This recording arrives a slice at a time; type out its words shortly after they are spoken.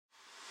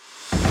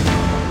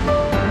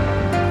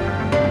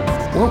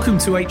Welcome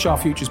to HR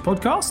Futures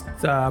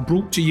Podcast,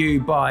 brought to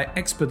you by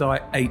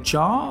Expedite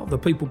HR, the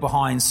people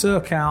behind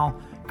Sercal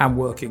and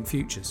Working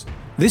Futures.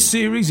 This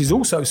series is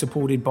also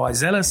supported by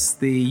Zellis,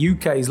 the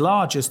UK's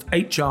largest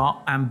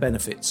HR and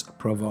benefits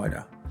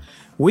provider.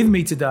 With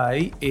me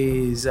today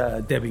is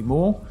Debbie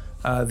Moore,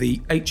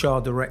 the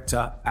HR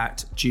Director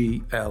at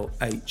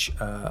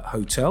GLH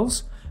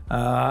Hotels.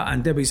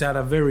 And Debbie's had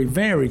a very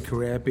varied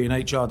career, being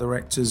HR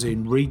Directors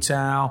in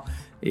retail,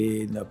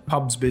 in the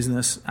pubs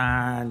business,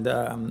 and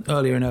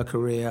earlier in her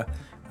career,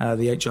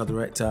 the HR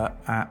Director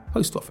at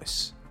Post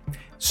Office.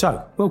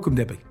 So, welcome,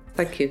 Debbie.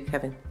 Thank you,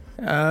 Kevin.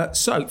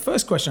 So,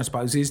 first question, I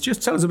suppose, is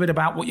just tell us a bit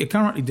about what you're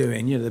currently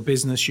doing, the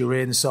business you're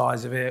in, the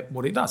size of it,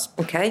 what it does.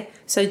 Okay,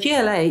 so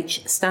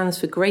GLH stands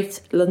for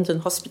Great London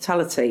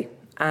Hospitality,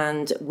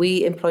 and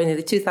we employ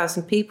nearly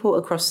 2,000 people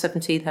across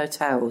 17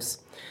 hotels.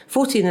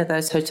 14 of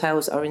those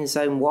hotels are in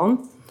Zone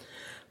 1.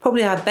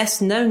 Probably our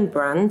best known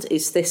brand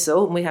is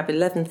Thistle, and we have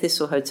 11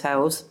 Thistle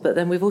hotels, but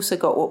then we've also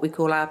got what we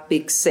call our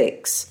Big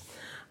Six,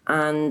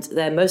 and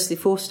they're mostly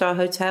 4-star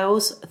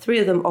hotels. 3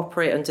 of them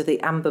operate under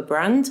the Amber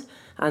brand,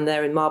 and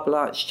they're in Marble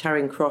Arch,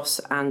 Charing Cross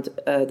and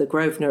the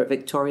Grosvenor at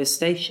Victoria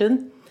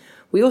Station.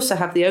 We also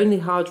have the only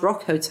Hard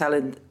Rock hotel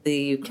in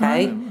the UK,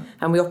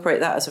 and we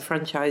operate that as a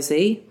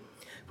franchisee.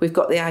 We've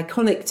got the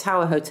iconic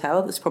Tower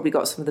Hotel that's probably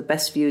got some of the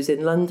best views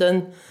in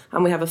London.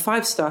 And we have a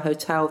 5-star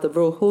hotel, the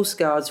Royal Horse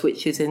Guards,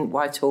 which is in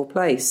Whitehall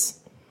Place.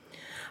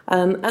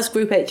 As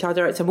Group HR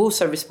Director, I'm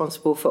also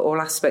responsible for all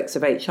aspects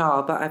of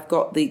HR, but I've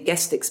got the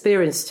guest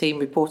experience team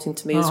reporting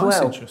to me as well.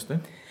 That's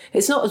interesting.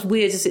 It's not as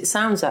weird as it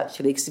sounds,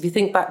 actually, because if you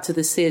think back to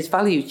the Sears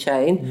value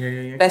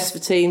chain, best for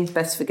team,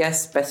 best for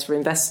guest, best for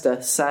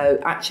investor. So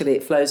actually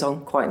it flows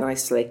on quite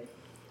nicely.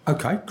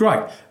 Okay,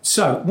 great.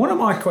 So one of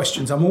my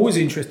questions I'm always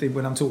interested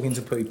when I'm talking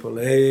to people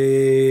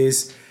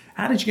is,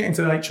 how did you get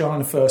into HR in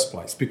the first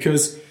place?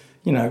 Because,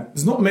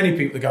 there's not many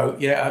people that go,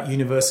 at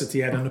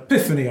university I had an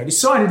epiphany, I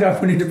decided I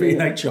wanted to be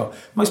in HR.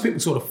 Most people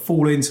sort of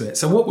fall into it.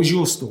 So what was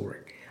your story?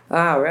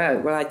 Right.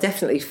 Well, I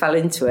definitely fell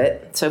into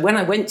it. So when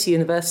I went to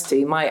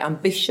university, my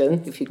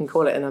ambition, if you can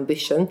call it an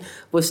ambition,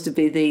 was to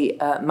be the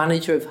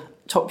manager of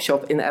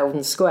Topshop in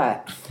Eldon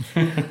Square.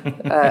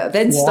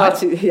 Then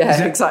started,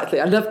 exactly.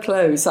 I love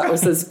clothes. That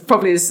was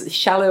probably as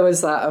shallow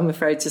as that, I'm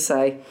afraid to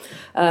say.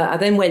 I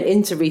then went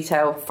into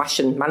retail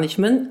fashion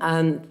management,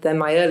 and then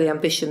my early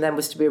ambition then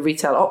was to be a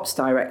retail ops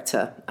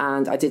director.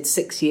 And I did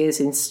 6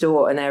 years in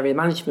store and area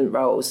management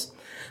roles.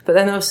 But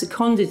then I was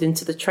seconded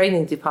into the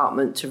training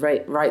department to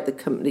write the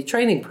company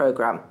training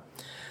programme.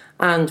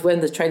 And when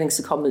the training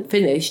secondment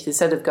finished,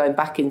 instead of going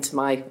back into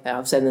I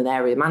was then an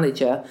area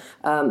manager,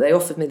 they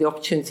offered me the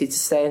opportunity to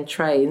stay and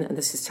train. And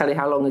this is telling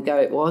how long ago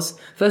it was.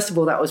 First of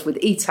all, that was with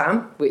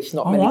ETAM, which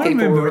not many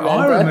people remember.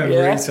 I remember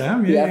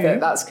ETAM, yeah.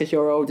 That's because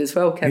you're old as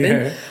well,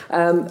 Kevin.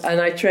 Yeah.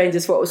 And I trained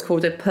as what was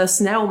called a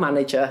personnel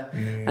manager.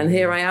 And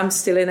here I am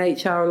still in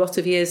HR a lot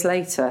of years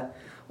later.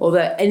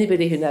 Although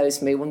anybody who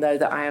knows me will know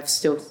that I have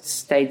still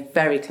stayed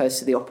very close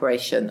to the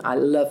operation. I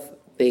love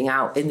being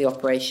out in the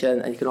operation,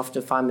 and you can often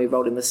find me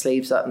rolling my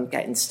sleeves up and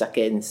getting stuck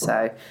in.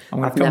 So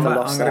I've never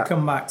lost that. I'm going to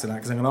come back to that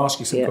because I'm going to ask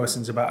you some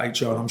questions about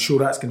HR, and I'm sure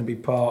that's going to be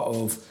part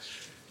of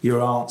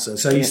your answer.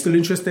 So you're still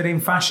interested in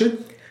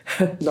fashion?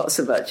 Not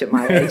so much at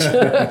my age.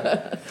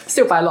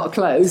 Still buy a lot of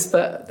clothes,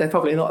 but they're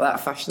probably not that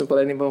fashionable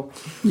anymore.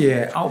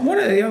 Yeah. One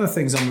of the other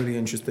things I'm really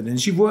interested in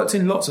is you've worked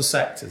in lots of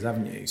sectors,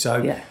 haven't you?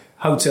 So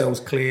hotels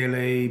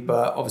clearly,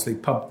 but obviously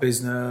pub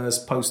business,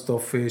 post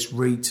office,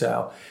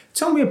 retail.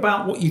 Tell me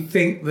about what you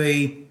think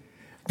the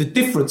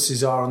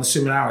differences are and the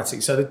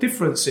similarities. So the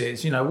difference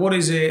is, what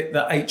is it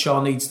that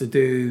HR needs to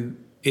do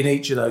in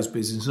each of those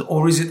businesses,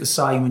 or is it the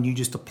same and you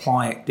just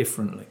apply it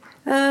differently?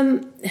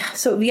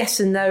 Sort of yes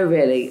and no,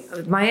 really.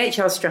 My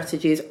HR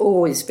strategy has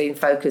always been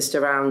focused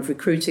around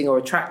recruiting or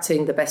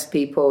attracting the best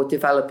people,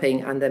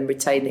 developing and then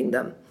retaining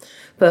them.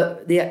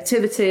 But the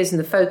activities and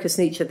the focus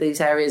in each of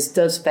these areas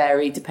does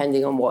vary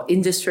depending on what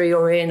industry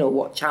you're in or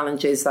what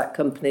challenges that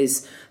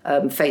company's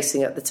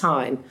facing at the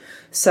time.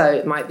 So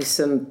it might be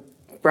some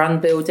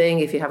brand building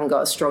if you haven't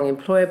got a strong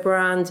employer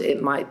brand.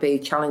 It might be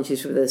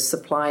challenges with the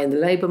supply in the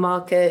labour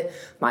market.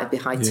 It might be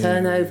high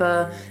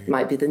turnover. It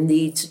might be the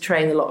need to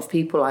train a lot of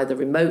people either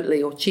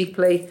remotely or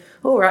cheaply,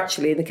 or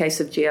actually in the case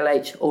of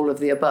GLH, all of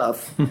the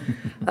above.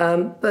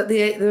 But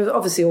there are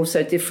obviously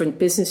also different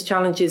business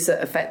challenges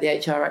that affect the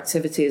HR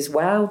activity as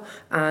well,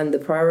 and the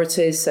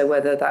priorities. So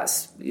whether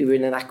that's you're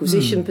in an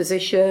acquisition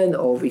position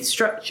or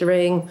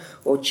restructuring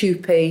or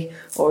TUPE,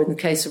 or in the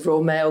case of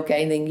Royal Mail,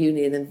 gaining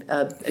union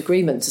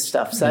agreements and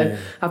stuff. So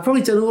I've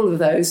probably done all of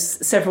those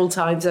several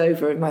times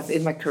over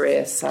in my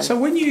career. So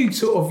when you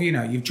sort of,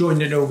 you've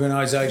joined an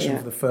organisation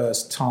for the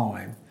first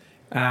time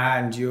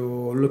and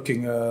you're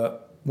looking at,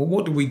 well,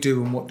 what do we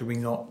do and what do we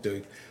not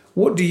do?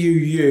 What do you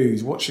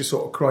use? What's your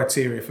sort of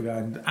criteria for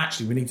going,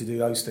 actually, we need to do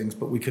those things,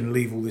 but we can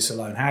leave all this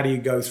alone? How do you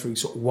go through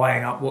sort of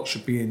weighing up what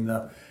should be in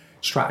the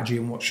strategy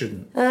and what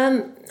shouldn't?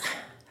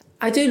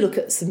 I do look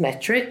at some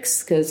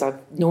metrics because I've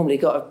normally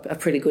got a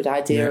pretty good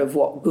idea of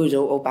what good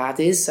or bad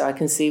is, so I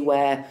can see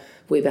where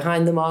we're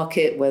behind the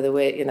market, whether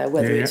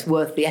it's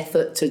worth the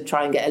effort to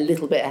try and get a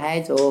little bit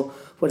ahead or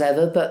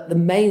whatever. But the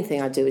main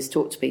thing I do is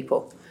talk to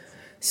people.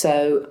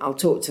 So I'll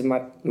talk to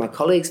my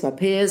colleagues, my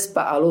peers,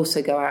 but I'll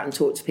also go out and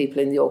talk to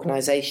people in the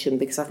organisation,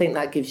 because I think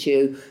that gives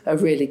you a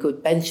really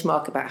good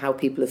benchmark about how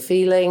people are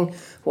feeling,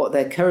 what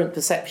their current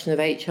perception of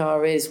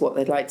HR is, what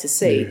they'd like to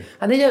see. Yeah.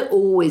 And they don't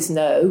always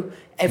know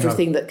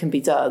everything that can be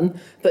done,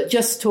 but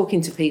just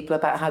talking to people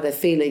about how they're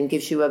feeling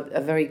gives you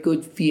a very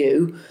good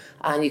view.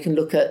 And you can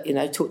look at,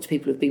 talk to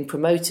people who've been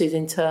promoted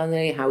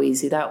internally, how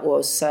easy that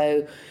was.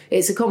 So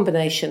it's a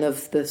combination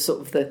of the sort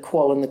of the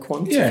qual and the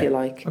quant, if you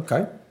like.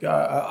 Okay,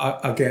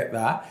 I get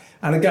that.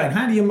 And again,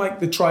 how do you make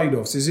the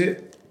trade-offs?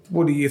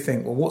 What do you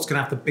think? Well, what's going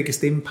to have the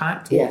biggest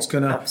impact? What's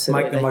going to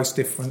make the most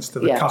difference to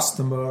the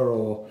customer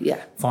or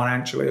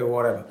financially or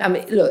whatever? I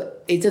mean,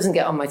 look, it doesn't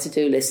get on my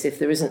to-do list if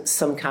there isn't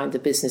some kind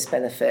of business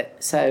benefit.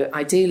 So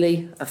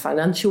ideally, a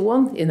financial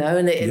one,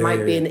 and it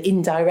might be an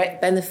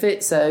indirect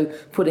benefit. So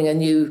putting a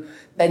new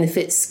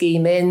benefits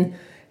scheme in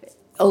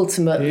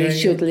ultimately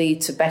should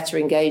lead to better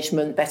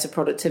engagement, better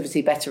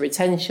productivity, better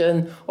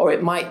retention, or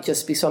it might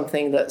just be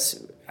something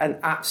that's an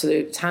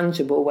absolute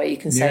tangible where you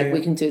can say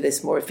we can do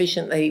this more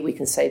efficiently, we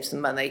can save some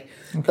money.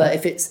 Okay.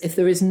 But if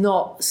there is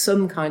not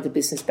some kind of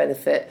business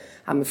benefit,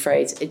 I'm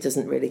afraid it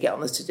doesn't really get on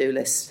the to-do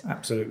list.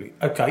 Absolutely.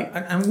 Okay.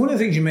 And one of the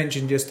things you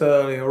mentioned just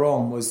earlier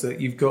on was that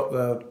you've got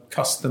the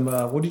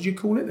customer, what did you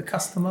call it? The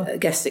customer?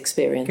 Guest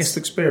experience. Guest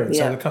experience,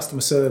 so the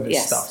customer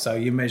service stuff. So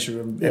you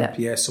measure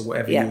NPS or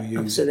whatever you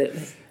use.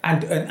 Absolutely.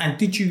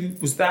 And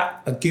was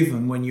that a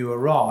given when you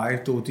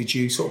arrived, or did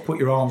you sort of put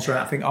your arms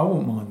around and think, I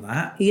wouldn't mind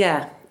that?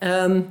 Yeah.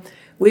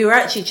 We were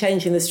actually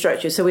changing the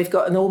structure. So we've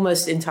got an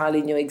almost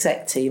entirely new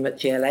exec team at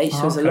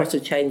GLH. There's a lot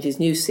of changes,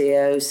 new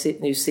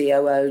CEO, new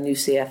COO, new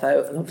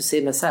CFO, and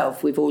obviously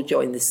myself. We've all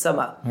joined this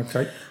summer.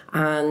 Okay.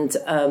 And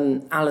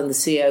Alan, the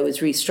CEO, is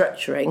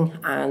restructuring,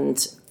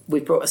 and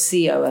we've brought a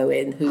COO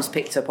in who's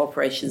picked up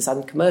operations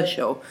and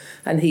commercial,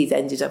 and he'd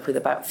ended up with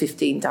about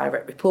 15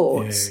 direct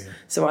reports. Yeah.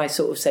 So I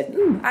sort of said,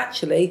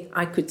 actually,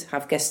 I could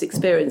have guest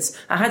experience.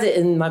 I had it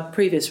in my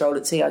previous role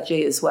at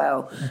TRG as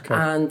well,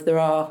 and there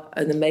are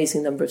an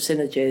amazing number of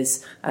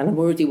synergies, and I'm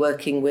already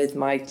working with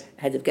my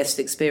head of guest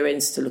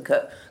experience to look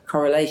at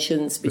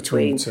correlations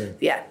between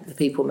the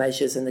people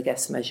measures and the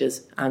guest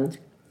measures, and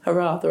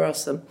hurrah, there are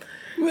some.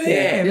 Well,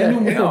 they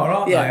normally are,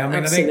 aren't they? I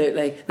mean,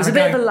 absolutely. There's a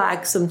bit of a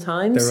lag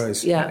sometimes. There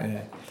is. Yeah.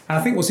 And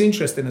I think what's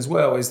interesting as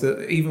well is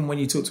that even when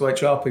you talk to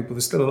HR people,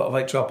 there's still a lot of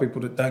HR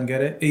people that don't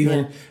get it.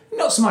 Even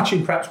not so much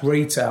in perhaps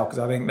retail, because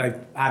I think they've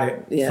had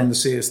it from the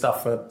SEER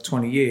stuff for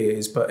 20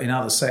 years, but in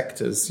other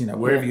sectors,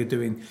 wherever you're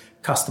doing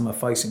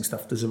customer-facing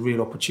stuff, there's a real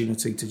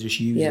opportunity to just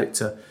use it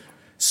to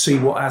see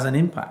what has an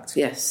impact.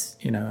 Yes.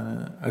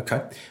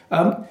 Okay.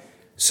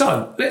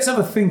 So let's have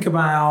a think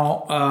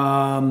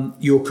about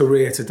your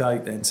career to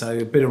date then. So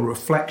a bit of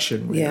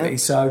reflection, really. Yeah.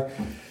 So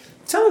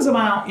tell us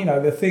about,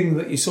 the thing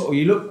that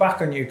you look back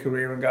on your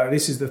career and go,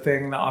 this is the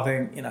thing that I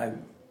think,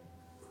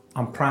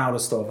 I'm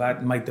proudest of,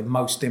 that made the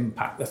most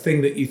impact. The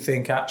thing that you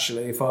think,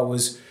 actually, if I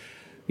was,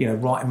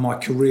 writing my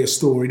career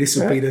story, this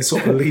would be the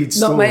sort of lead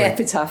story. Not my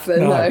epitaph,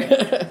 no.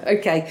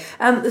 Okay.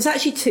 There's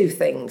actually two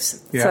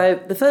things. Yeah. So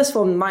the first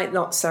one might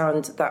not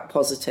sound that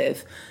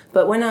positive,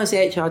 but when I was the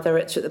HR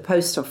director at the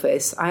post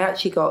office, I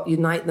actually got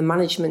Unite, the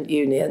management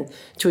union,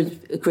 to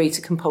agree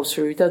to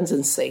compulsory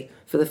redundancy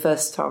for the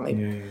first time.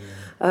 Yeah.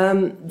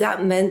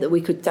 That meant that we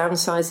could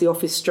downsize the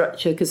office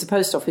structure, because the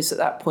post office at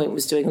that point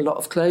was doing a lot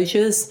of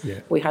closures.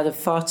 Yeah. We had a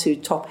far too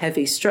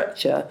top-heavy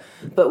structure.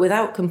 But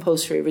without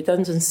compulsory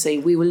redundancy,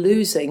 we were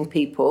losing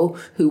people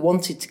who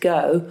wanted to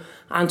go,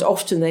 and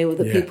often they were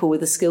the people with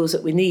the skills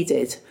that we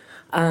needed.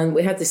 And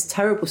we had this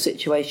terrible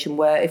situation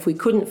where if we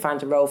couldn't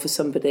find a role for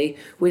somebody,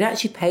 we'd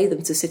actually pay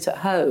them to sit at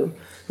home,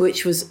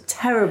 which was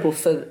terrible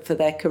for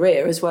their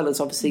career, as well as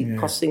obviously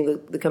costing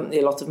the company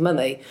a lot of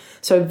money.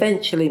 So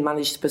eventually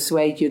managed to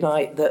persuade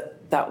Unite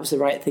that was the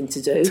right thing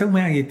to do. Tell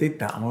me how you did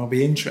that, and I'll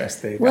be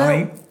interested.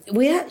 Well,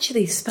 we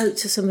actually spoke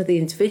to some of the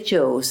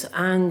individuals,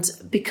 and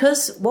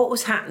because what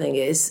was happening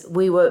is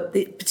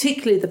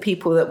particularly the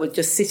people that were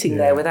just sitting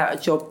there without a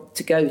job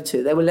to go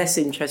to, they were less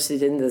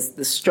interested in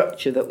the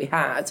structure that we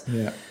had.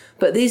 Yeah.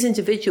 But these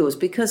individuals,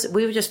 because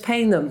we were just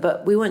paying them,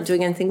 but we weren't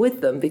doing anything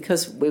with them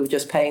because we were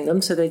just paying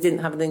them, so they didn't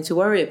have anything to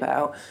worry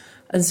about.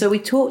 And so we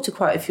talked to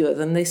quite a few of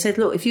them. They said,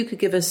 look, if you could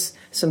give us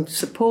some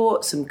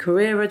support, some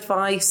career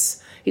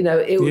advice,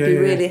 it would be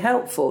really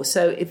helpful.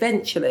 So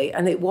eventually,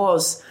 and I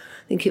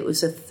think it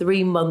was a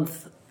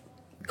 3-month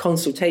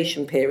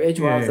consultation period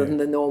rather than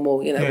the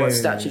normal,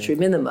 statutory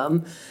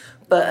minimum.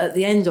 But at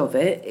the end of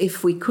it,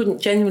 if we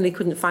genuinely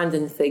couldn't find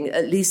anything,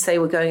 at least they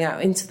were going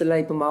out into the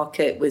labour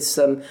market with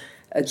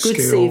a good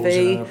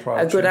CV,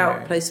 a good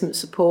outplacement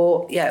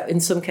support. Yeah, in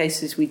some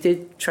cases we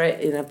did pay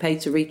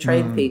to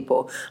retrain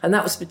people, and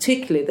that was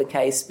particularly the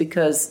case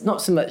because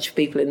not so much for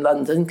people in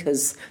London,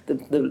 because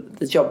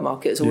the job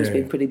market has always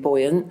been pretty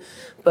buoyant,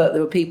 but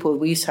there were people.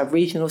 We used to have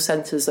regional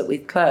centres that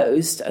we'd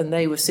closed, and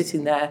they were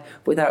sitting there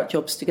without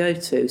jobs to go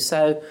to.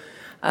 So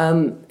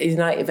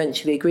Ignite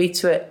eventually agreed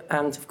to it,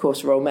 and of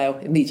course Royal Mail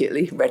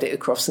immediately read it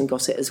across and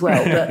got it as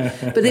well.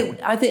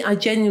 But I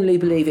genuinely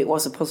believe it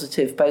was a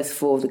positive both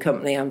for the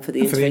company and for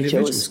the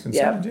individuals.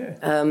 Concerned,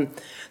 yeah.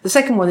 The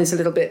second one is a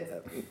little bit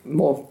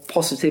more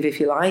positive, if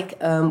you like,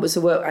 was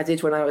the work I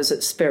did when I was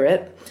at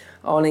Spirit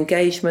on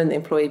engagement,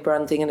 employee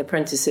branding and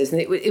apprentices,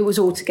 and it was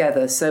all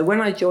together. So when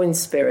I joined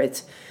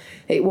Spirit,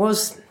 it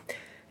was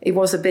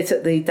a bit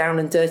at the down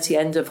and dirty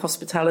end of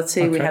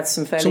hospitality. Okay. We had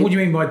some fairly... So what do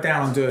you mean by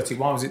down and dirty?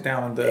 Why was it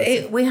down and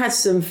dirty? We had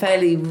some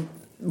fairly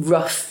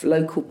rough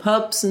local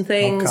pubs and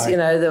things. Okay.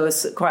 There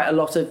was quite a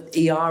lot of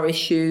ER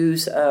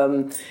issues.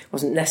 It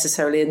wasn't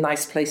necessarily a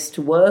nice place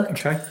to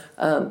work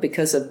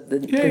because of the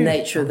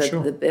nature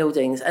of the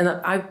buildings. And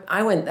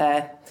I went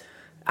there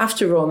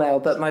after Royal Mail,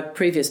 but my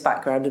previous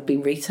background had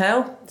been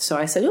retail. So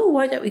I said,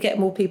 why don't we get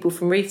more people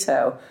from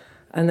retail?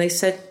 And they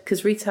said,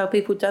 because retail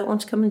people don't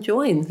want to come and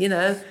join,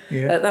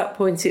 At that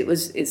point,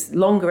 it's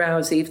longer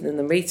hours even than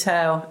the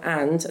retail.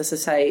 And as I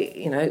say,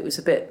 it was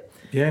a bit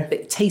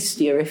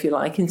tastier, if you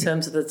like, in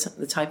terms of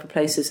the type of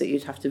places that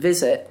you'd have to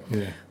visit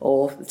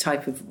or the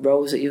type of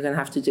roles that you're going to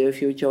have to do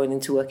if you were joining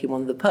to work in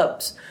one of the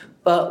pubs.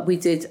 But we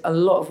did a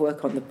lot of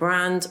work on the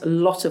brand, a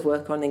lot of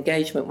work on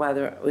engagement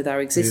with our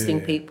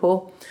existing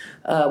people.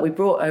 We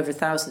brought over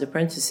 1,000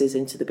 apprentices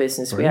into the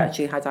business. Brilliant. We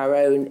actually had our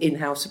own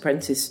in-house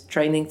apprentice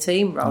training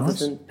team rather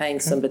than paying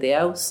somebody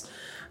else.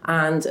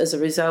 And as a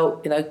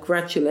result,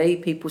 gradually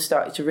people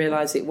started to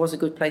realise it was a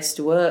good place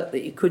to work,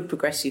 that you could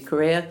progress your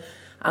career.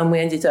 And we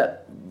ended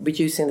up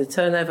reducing the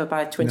turnover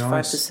by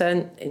 25%.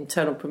 Nice.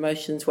 Internal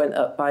promotions went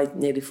up by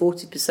nearly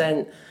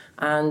 40%.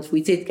 And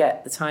we did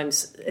get the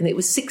Times, and it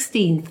was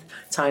 16th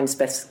Times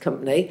Best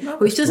Company,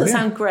 which doesn't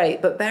sound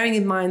great, but bearing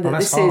in mind that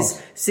this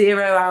is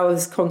 0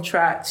 hours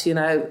contract,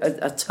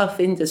 a tough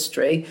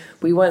industry,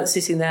 we weren't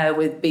sitting there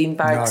with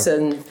beanbags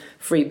and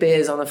free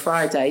beers on a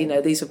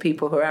Friday. These are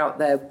people who are out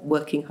there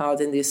working hard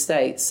in the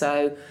estate.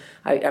 So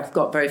I've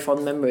got very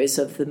fond memories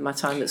of my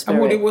time at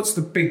Spirit. And what's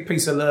the big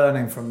piece of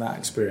learning from that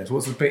experience?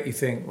 What's the bit you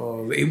think,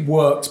 it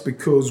worked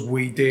because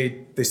we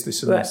did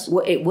this, and this?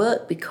 Well, it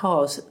worked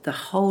because the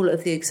whole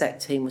of the exec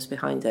team was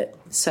behind it.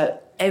 So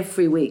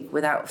every week,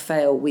 without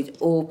fail, we'd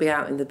all be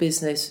out in the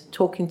business,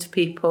 talking to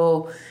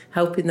people,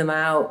 helping them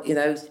out,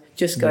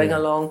 just going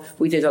along.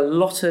 We did a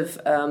lot of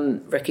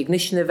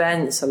recognition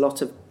events, a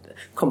lot of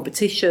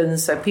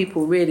competitions, so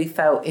people really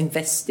felt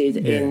invested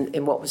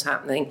in what was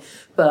happening.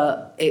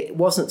 But it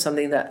wasn't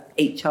something that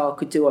HR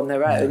could do on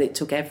their own. It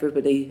took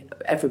everybody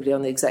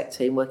on the exec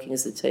team working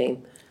as a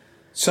team.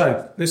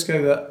 So let's go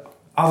to the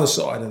other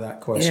side of that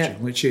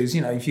question, which is,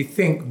 if you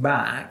think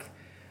back,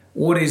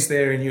 what is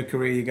there in your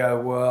career you go,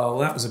 well,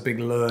 that was a big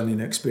learning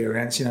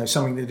experience,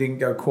 something that didn't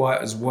go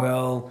quite as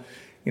well,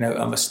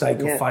 a mistake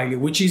or failure,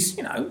 which is,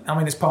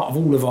 it's part of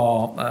all of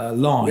our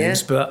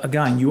lives. But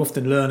again, you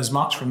often learn as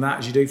much from that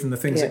as you do from the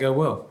things that go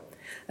well.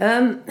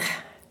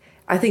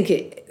 I think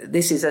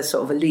this is a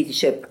sort of a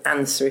leadership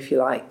answer, if you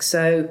like.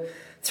 So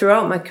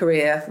throughout my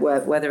career,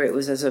 whether it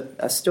was as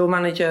a store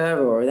manager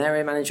or an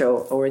area manager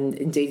or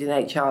indeed in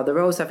HR, the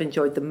roles I've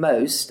enjoyed the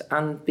most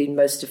and been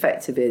most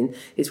effective in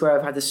is where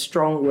I've had a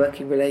strong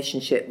working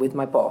relationship with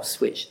my boss,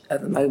 which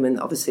at the moment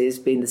obviously has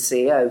been the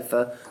CEO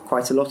for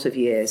quite a lot of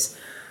years.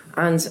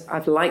 And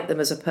I've liked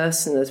them as a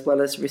person as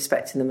well as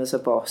respecting them as a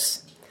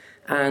boss.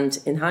 And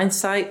in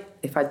hindsight,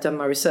 if I'd done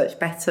my research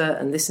better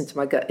and listened to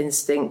my gut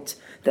instinct,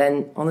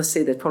 then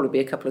honestly, there'd probably be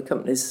a couple of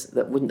companies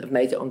that wouldn't have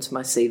made it onto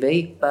my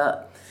CV.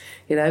 But,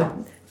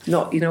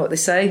 not, what they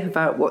say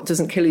about what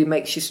doesn't kill you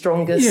makes you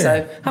stronger.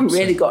 So I haven't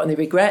really got any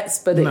regrets,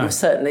 but it was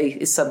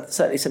certainly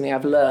something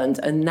I've learned.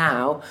 And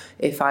now,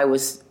 if I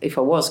was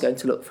going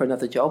to look for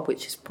another job,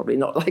 which is probably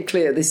not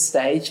likely at this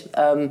stage,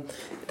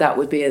 that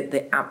would be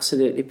the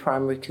absolutely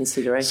primary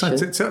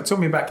consideration. So tell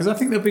me back, because I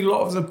think there'll be a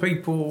lot of the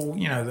people,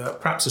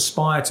 that perhaps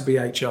aspire to be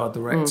HR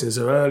directors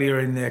or earlier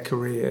in their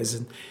careers.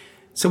 And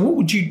so what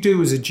would you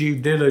do as a due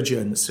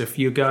diligence if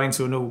you're going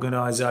to an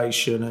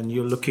organisation and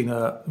you're looking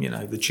at,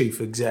 the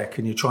chief exec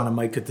and you're trying to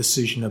make a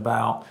decision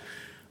about,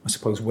 I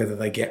suppose, whether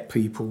they get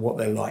people, what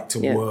they like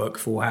to work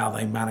for, how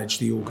they manage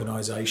the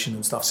organisation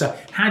and stuff. So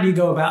how do you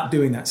go about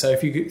doing that? So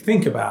if you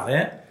think about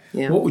it,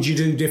 what would you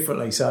do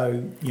differently?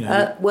 So,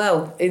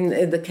 well,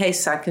 in the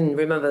case I can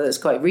remember that's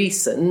quite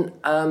recent,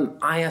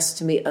 I asked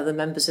to meet other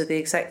members of the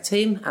exec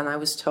team and I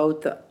was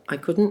told that I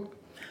couldn't.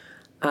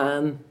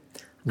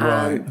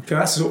 Right. Okay,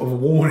 that's sort of a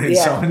warning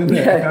sign, isn't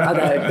it? I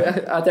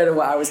know. I don't know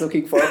what I was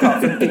looking for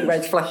apart from big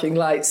red flashing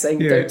lights saying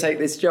don't take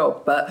this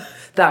job. But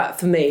that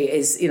for me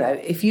is,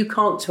 if you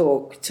can't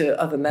talk to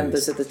other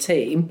members of the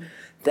team,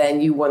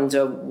 then you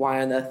wonder why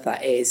on earth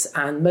that is.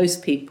 And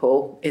most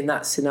people in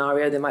that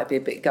scenario, they might be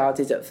a bit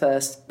guarded at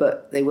first,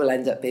 but they will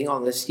end up being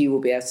honest. You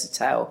will be able to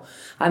tell.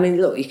 I mean,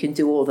 look, you can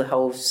do all the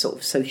whole sort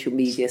of social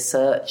media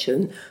search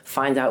and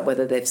find out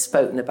whether they've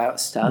spoken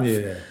about stuff.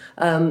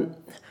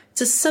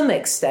 To some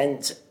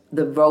extent,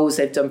 the roles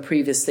they've done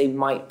previously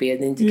might be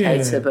an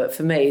indicator. But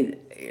for me,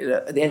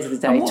 at the end of the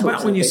day... And what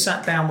about when you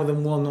sat down with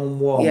them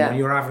one-on-one when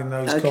you're having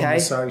those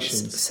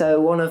conversations?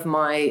 So one of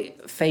my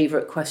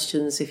favourite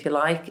questions, if you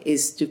like,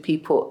 is do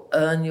people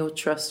earn your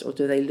trust or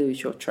do they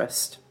lose your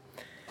trust?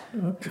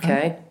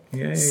 Okay?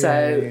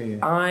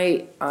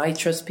 I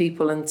trust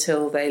people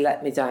until they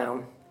let me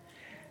down.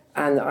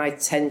 And I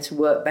tend to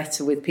work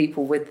better with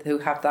people who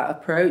have that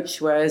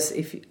approach. Whereas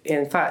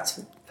in fact,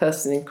 the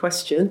person in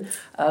question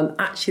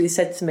actually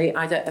said to me,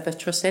 I don't ever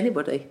trust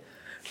anybody.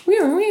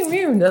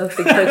 Another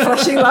big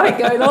flashing light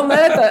going on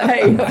there, but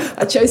hey,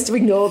 I chose to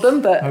ignore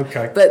them.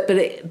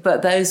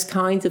 But those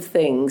kind of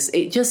things,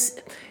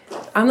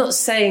 I'm not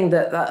saying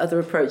that other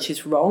approach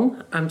is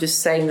wrong. I'm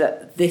just saying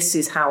that this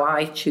is how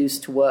I choose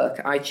to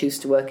work. I choose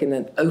to work in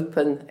an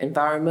open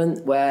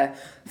environment where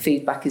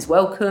feedback is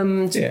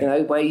welcomed,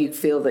 where you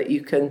feel that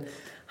you can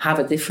have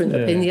a different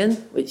opinion,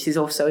 which is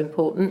also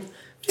important.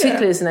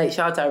 Particularly as an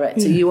HR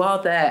director, you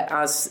are there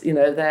as,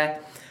 their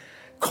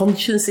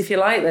conscience, if you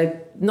like.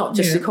 They're not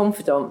just a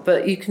confidant,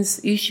 but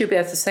you should be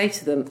able to say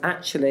to them,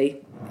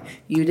 actually,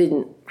 you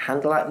didn't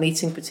handle that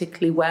meeting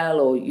particularly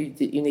well, or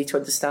you need to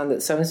understand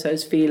that so-and-so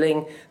is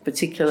feeling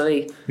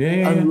particularly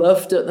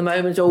unloved at the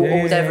moment, or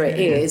whatever it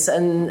is.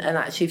 And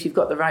actually, if you've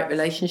got the right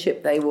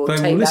relationship, they will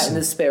take that in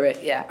the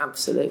spirit. Yeah,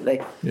 absolutely.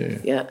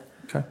 Yeah.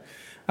 Okay.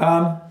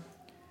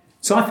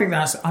 So I think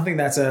that's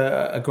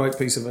a great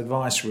piece of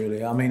advice,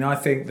 really. I mean, I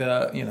think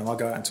that, I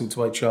go out and talk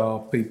to HR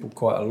people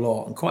quite a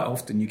lot, and quite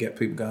often you get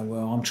people going,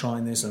 well, I'm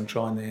trying this, and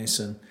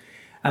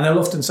they'll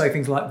often say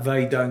things like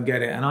they don't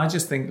get it. And I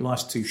just think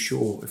life's too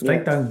short. If they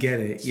don't get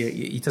it,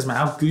 it doesn't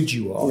matter how good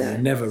you are, you're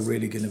never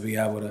really going to be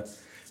able to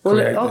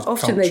create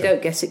often they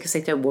don't get it because they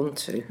don't want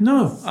to.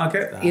 No, I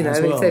get that.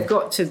 If they've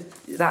got to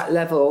that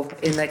level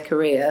in their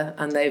career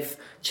and they've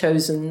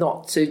chosen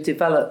not to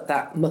develop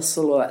that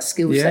muscle or that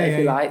skill set, if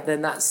you like,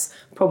 then that's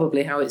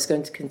probably how it's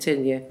going to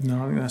continue.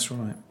 No, I think that's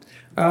right.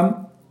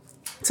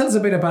 Tell us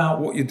a bit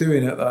about what you're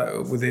doing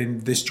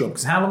within this job.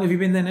 Because how long have you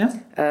been there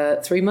now?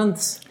 3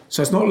 months.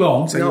 So it's not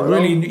long. So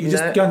you've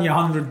just done your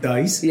 100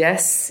 days.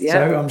 Yes, yeah.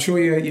 So I'm sure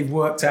you've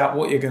worked out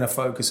what you're going to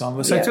focus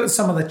on. So tell us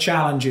some of the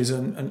challenges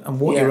and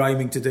what you're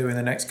aiming to do in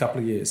the next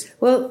couple of years.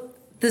 Well,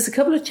 there's a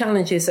couple of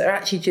challenges that are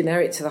actually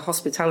generic to the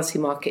hospitality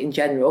market in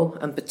general,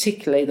 and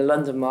particularly the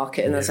London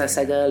market. And as I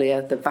said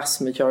earlier, the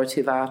vast majority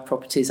of our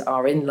properties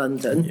are in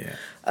London.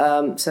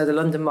 Yeah. So the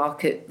London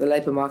market, the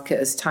labour market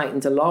has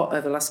tightened a lot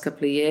over the last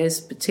couple of years,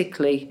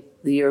 particularly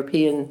the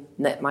European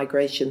net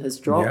migration has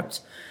dropped.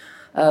 Yeah.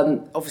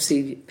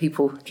 Obviously,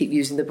 people keep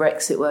using the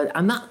Brexit word.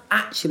 I'm not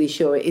actually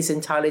sure it is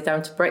entirely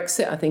down to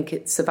Brexit. I think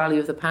it's the value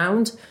of the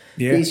pound.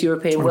 Yeah, these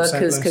European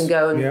workers can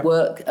go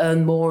and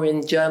earn more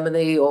in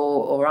Germany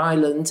or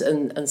Ireland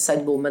and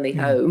send more money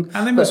home.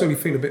 And they must really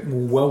feel a bit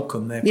more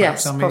welcome there,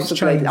 perhaps. Yes,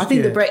 possibly. I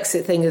think the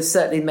Brexit thing has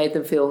certainly made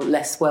them feel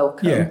less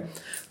welcome. Yeah.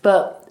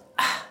 But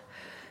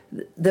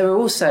there are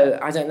also,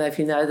 I don't know if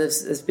you know,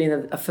 there's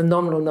been a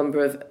phenomenal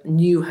number of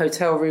new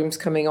hotel rooms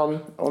coming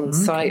on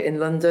site in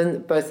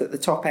London, both at the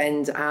top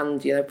end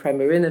and,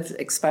 Premier Inn have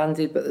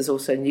expanded, but there's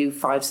also new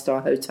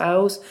 5-star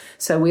hotels.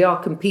 So we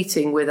are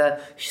competing with a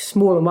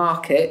smaller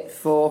market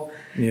for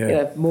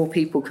more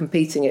people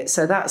competing it.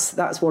 So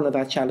that's one of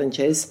our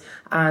challenges.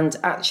 And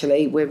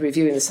actually, we're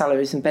reviewing the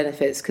salaries and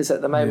benefits because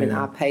at the moment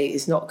our pay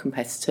is not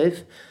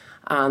competitive.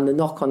 And the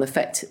knock-on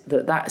effect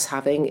that is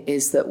having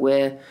is that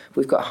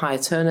we've got higher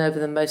turnover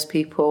than most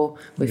people.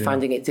 We're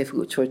finding it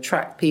difficult to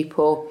attract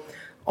people.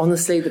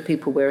 Honestly, the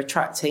people we're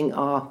attracting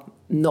are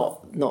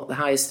not the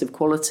highest of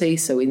quality,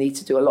 so we need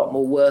to do a lot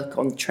more work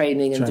on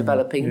training and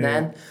developing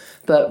them.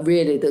 But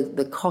really,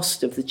 the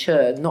cost of the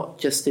churn, not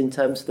just in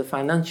terms of the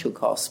financial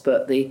costs,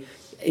 but the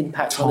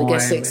impact on the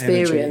guest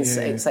experience,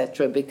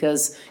 etc.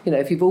 Because,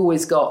 if you've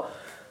always got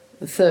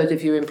a third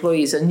of your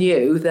employees are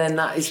new, then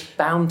that is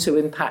bound to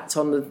impact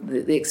on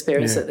the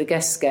experience that the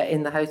guests get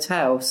in the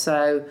hotel.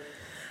 So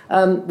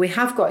we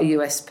have got a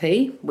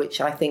USP,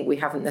 which I think we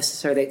haven't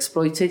necessarily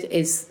exploited,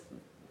 is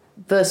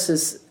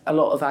versus a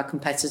lot of our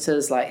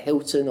competitors like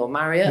Hilton or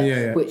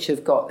Marriott, which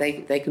have got,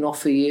 they can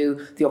offer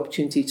you the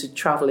opportunity to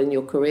travel in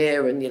your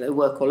career and,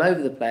 work all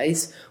over the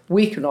place.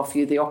 We can offer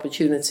you the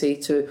opportunity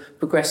to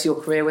progress your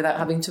career without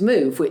having to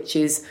move, which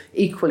is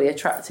equally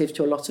attractive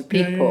to a lot of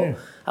people. Yeah.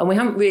 And we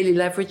haven't really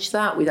leveraged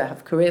that. We don't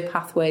have career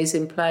pathways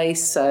in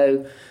place.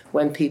 So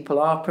when people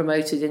are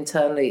promoted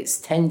internally, it's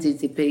tended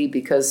to be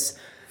because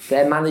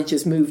their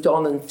managers moved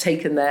on and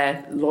taken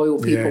their loyal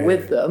people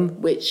with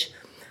them, which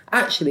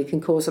actually can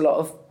cause a lot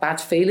of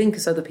bad feeling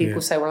because other people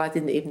say, well, I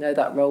didn't even know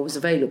that role was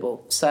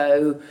available.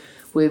 So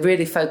we're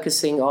really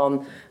focusing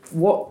on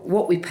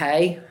what we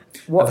pay,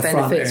 what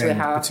benefits we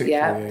have.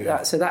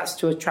 So that's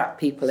to attract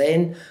people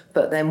in.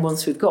 But then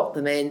once we've got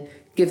them in,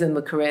 give them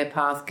a career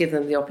path, give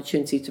them the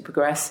opportunity to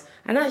progress,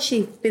 and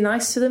actually be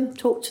nice to them,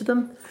 talk to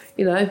them.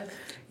 you know.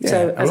 Yeah,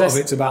 so a lot of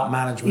it's about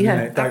management, isn't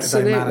it?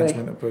 Day-to-day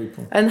management of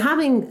people. And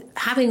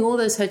having all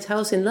those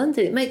hotels in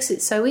London, it makes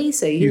it so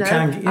easy. You know,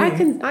 I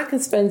can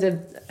spend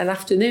an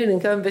afternoon and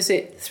go and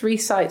visit 3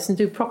 sites and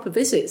do proper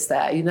visits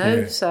there. You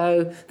know,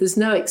 so there's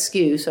no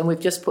excuse. And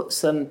we've just put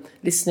some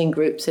listening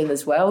groups in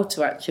as well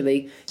to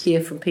actually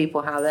hear from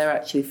people how they're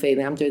actually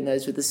feeling. I'm doing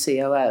those with the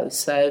COO.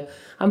 So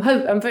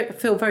I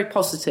feel very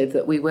positive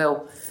that we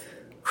will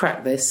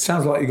crack this.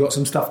 Sounds like you've got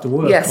some stuff to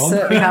work on. Yes,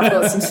 certainly have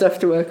got some stuff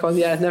to work on.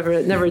 Yeah,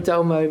 never a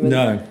dull moment.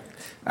 No.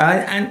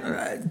 And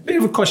a bit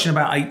of a question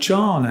about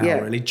HR now,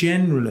 really,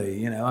 generally.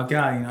 You know,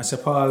 again, I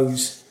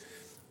suppose,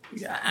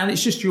 and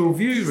it's just your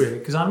view, really,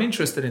 because I'm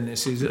interested in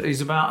this, is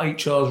about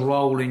HR's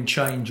role in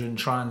change and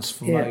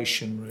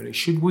transformation, really.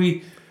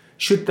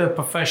 Should the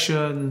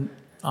profession...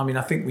 I mean,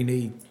 I think we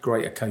need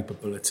greater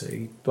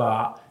capability,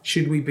 but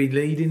should we be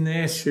leading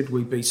this? Should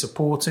we be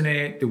supporting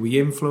it? Do we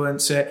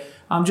influence it?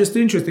 I'm just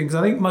interested because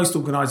I think most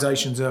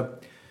organisations are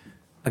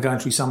going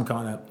through some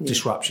kind of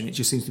disruption. It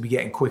just seems to be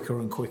getting quicker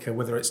and quicker,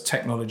 whether it's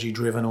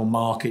technology-driven or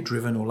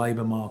market-driven or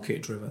labour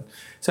market-driven.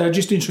 So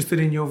just interested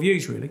in your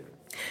views, really.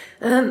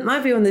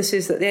 My view on this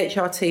is that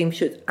the HR team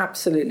should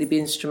absolutely be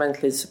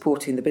instrumental in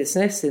supporting the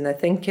business in their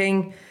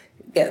thinking,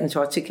 get them to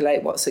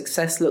articulate what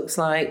success looks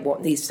like,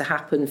 what needs to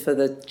happen for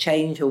the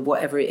change or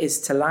whatever it is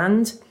to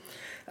land.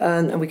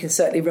 And we can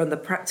certainly run the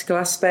practical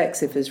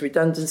aspects if there's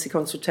redundancy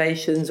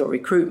consultations or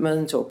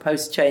recruitment or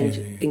post-change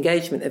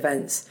engagement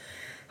events.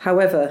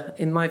 However,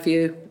 in my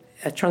view,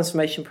 a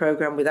transformation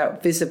programme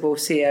without visible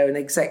CEO and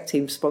exec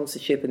team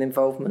sponsorship and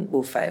involvement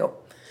will fail.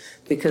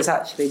 Because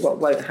actually what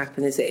won't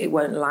happen is it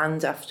won't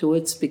land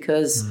afterwards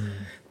because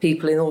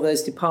people in all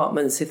those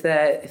departments, if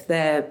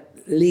they're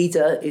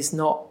leader is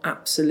not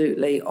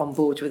absolutely on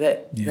board with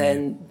it,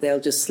 then they'll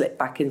just slip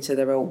back into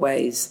their old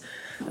ways.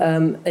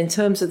 In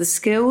terms of the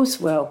skills,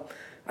 well,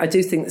 I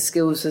do think the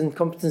skills and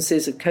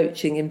competencies of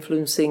coaching,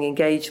 influencing,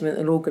 engagement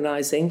and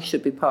organising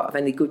should be part of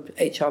any good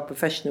HR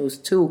professional's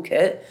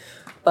toolkit,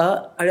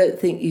 but I don't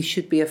think you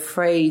should be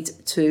afraid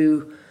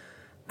to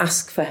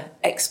ask for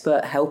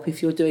expert help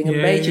if you're doing a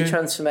major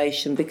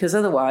transformation, because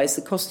otherwise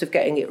the cost of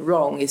getting it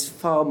wrong is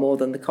far more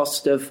than the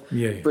cost of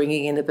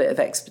bringing in a bit of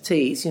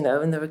expertise, you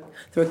know. And there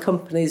are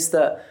companies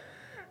that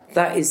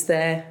is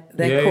their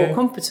core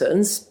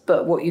competence,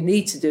 but what you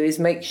need to do is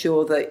make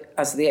sure that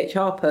as the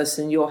HR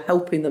person you're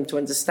helping them to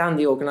understand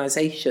the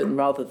organisation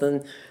rather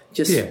than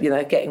just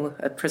getting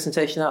a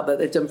presentation out that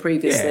they've done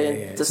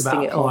previously and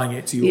dusting it off. Applying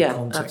it to your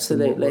context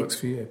and what works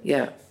for you.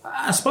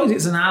 I suppose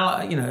it's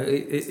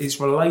it's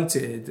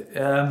related.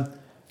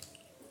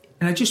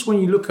 Just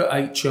when you look at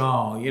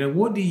HR,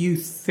 what do you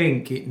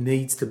think it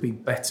needs to be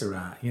better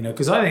at?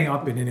 Because I think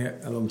I've been in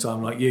it a long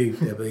time, like you,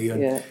 Debbie,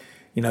 and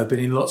been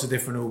in lots of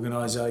different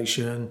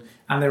organisations,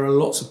 and there are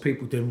lots of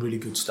people doing really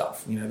good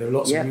stuff. There are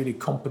lots of really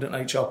competent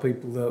HR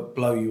people that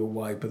blow you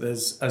away, but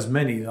there's as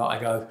many that I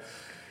go,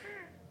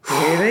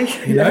 really?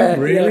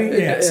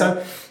 Really?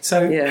 So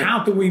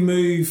how do we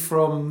move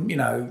from,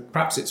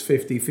 perhaps it's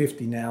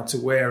 50-50 now to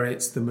where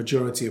it's the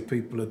majority of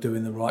people are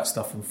doing the right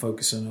stuff and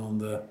focusing on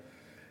the,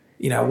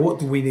 what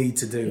do we need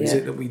to do? Is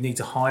it that we need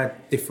to hire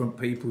different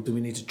people? Do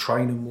we need to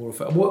train them more?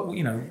 What,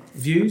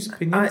 views,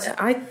 opinions?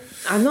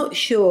 I'm not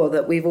sure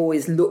that we've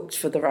always looked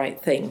for the right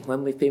thing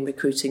when we've been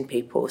recruiting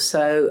people.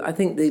 So I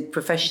think the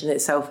profession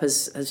itself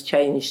has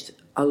changed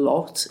a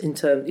lot in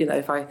terms,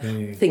 if I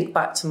think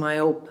back to my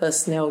old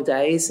personnel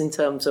days in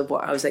terms of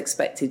what I was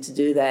expected to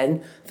do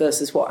then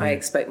versus what I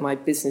expect my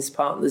business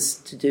partners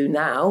to do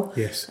now.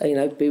 Yes.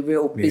 Be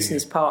real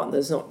business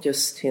partners, not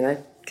just,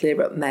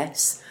 clear up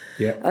mess.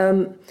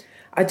 Yeah.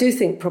 I do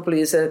think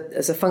probably as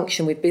a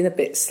function we've been a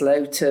bit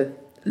slow to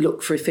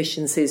look for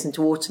efficiencies and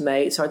to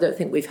automate. So I don't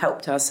think we've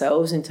helped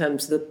ourselves in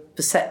terms of the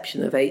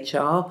perception of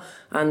HR.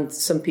 And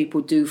some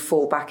people do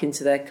fall back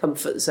into their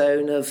comfort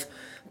zone of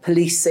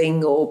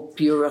policing or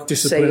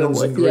bureaucracy. Disciplines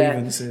and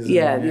grievances.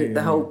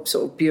 The whole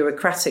sort of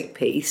bureaucratic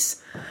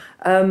piece.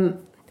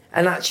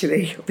 And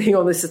actually, being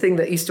honest, the thing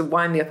that used to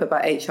wind me up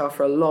about HR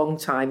for a long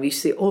time, you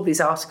see all these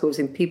articles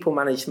in people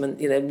management,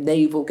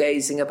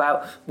 navel-gazing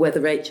about whether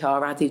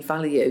HR added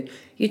value.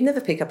 You'd never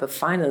pick up a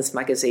finance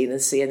magazine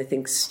and see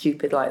anything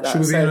stupid like that.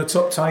 Should we be on a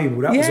top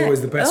table? That was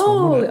always the best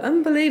one, wasn't it?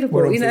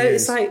 Unbelievable.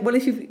 It's like, well,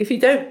 if you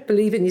don't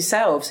believe in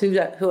yourselves, who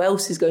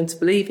else is going to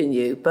believe in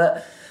you?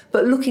 But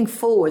looking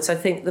forwards, I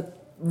think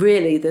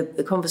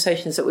the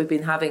conversations that we've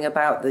been having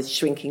about the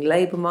shrinking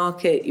labour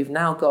market, you've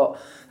now got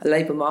a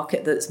labour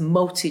market that's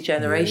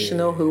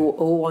multi-generational who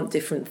all want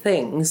different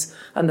things.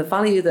 And the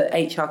value that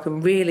HR can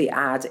really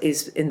add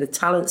is in the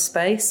talent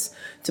space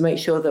to make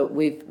sure that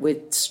we're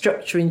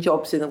structuring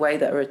jobs in a way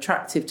that are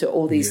attractive to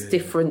all these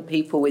different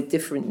people with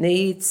different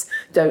needs.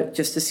 Don't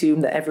just assume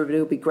that everybody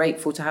will be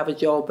grateful to have a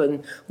job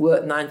and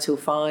work 9 till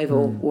 5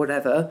 or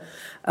whatever.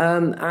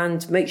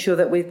 And make sure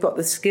that we've got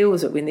the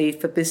skills that we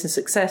need for business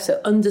success. So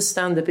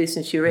understand the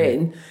business you're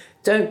in.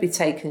 Don't be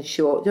taken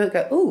short. Don't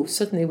go,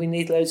 suddenly we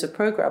need loads of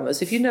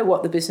programmers. If you know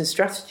what the business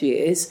strategy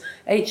is,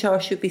 HR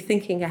should be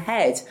thinking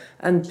ahead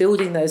and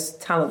building those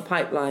talent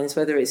pipelines,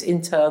 whether it's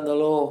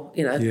internal or,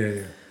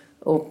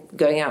 or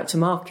going out to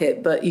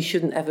market, but you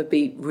shouldn't ever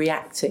be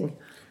reacting.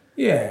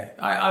 Yeah,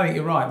 I think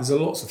you're right. There's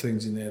lots of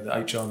things in there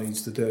that HR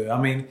needs to do.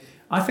 I mean,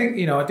 I think,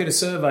 I did a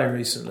survey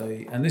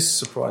recently, and this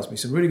surprised me.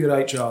 Some really good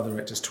HR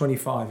directors,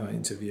 25 I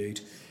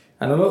interviewed,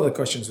 and a lot of the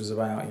questions was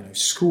about,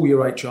 score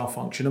your HR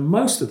function, and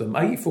most of them,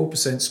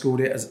 84% scored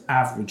it as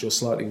average or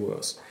slightly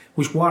worse,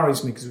 which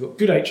worries me because we've got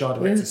good HR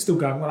directors still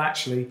going, well,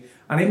 actually,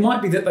 and it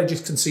might be that they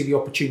just can see the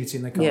opportunity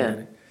and they can't get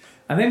it.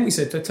 And then we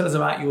said, tell us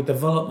about your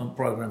development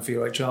program for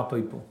your HR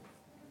people.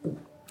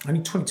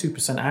 Only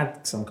 22%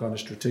 had some kind of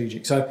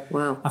strategic.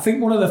 So I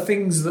think one of the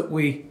things that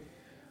we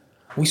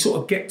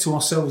sort of get to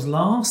ourselves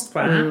last,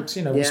 perhaps,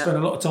 we spend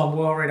a lot of time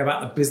worrying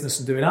about the business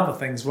and doing other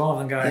things rather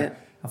than going,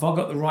 have I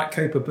got the right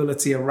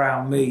capability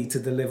around me to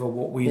deliver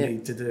what we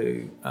need to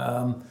do?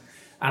 And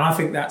I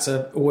think that's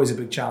always a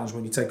big challenge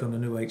when you take on a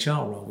new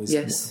HR role, is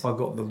have I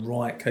got the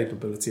right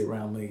capability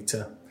around me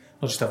to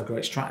not just have a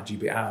great strategy,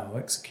 but how to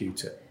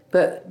execute it.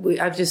 But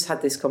I've just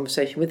had this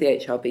conversation with the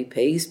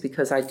HRBPs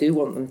because I do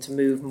want them to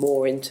move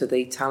more into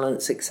the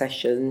talent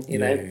succession,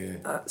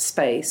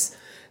 space.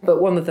 But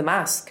one of them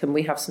asked, can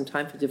we have some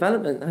time for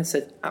development? And I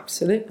said,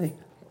 absolutely.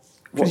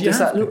 What does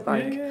that look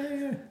like?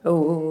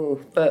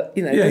 But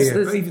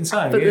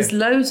there's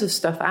loads of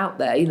stuff out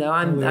there.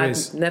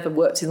 I've never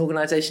worked in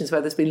organisations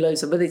where there's been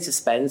loads of money to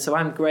spend, so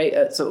I'm great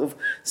at sort of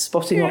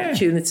spotting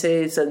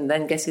opportunities and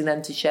then getting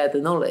them to share the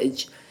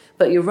knowledge.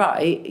 But you're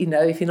right,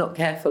 if you're not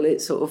careful,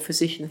 it's sort of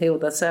physician heal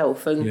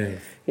thyself. And,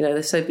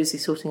 they're so busy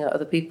sorting out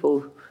other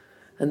people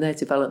and their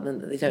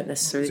development that they don't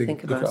necessarily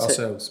think about it. Look at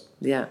ourselves.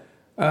 Yeah.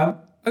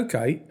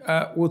 Okay,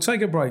 we'll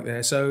take a break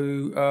there.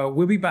 So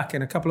we'll be back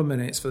in a couple of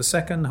minutes for the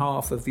second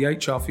half of the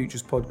HR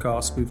Futures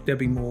podcast with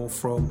Debbie Moore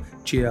from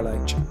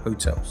GLH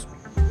Hotels.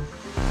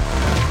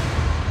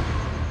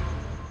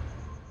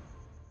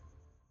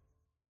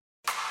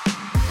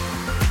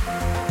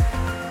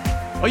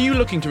 Are you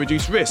looking to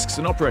reduce risks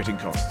and operating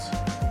costs?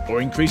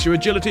 Or increase your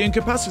agility and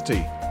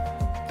capacity?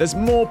 There's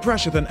more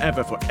pressure than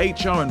ever for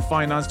HR and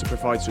finance to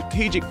provide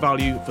strategic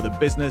value for the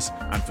business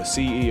and for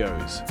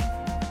CEOs.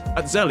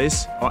 At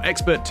Zellis, our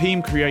expert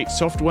team creates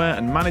software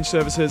and managed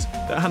services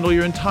that handle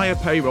your entire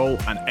payroll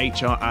and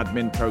HR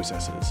admin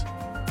processes.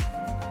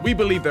 We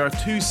believe there are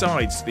two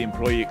sides to the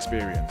employee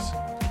experience: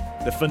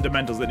 the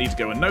fundamentals that need to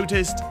go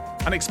unnoticed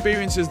and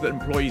experiences that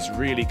employees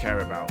really care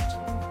about.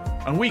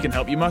 And we can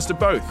help you master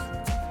both.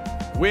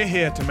 We're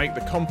here to make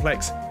the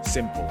complex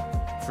simple,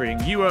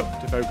 freeing you up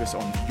to focus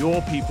on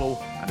your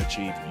people and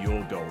achieve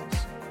your goals.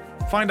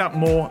 Find out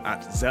more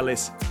at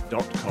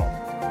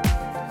zellis.com.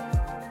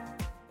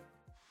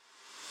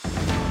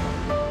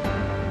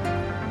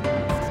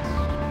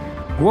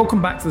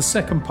 Welcome back to the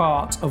second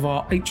part of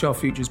our HR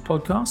Futures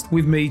podcast.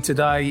 With me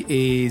today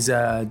is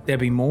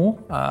Debbie Moore,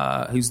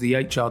 who's the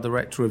HR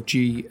Director of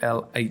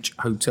GLH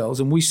Hotels.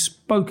 And we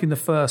spoke in the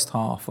first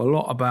half a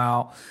lot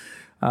about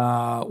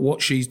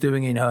what she's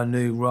doing in her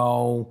new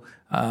role.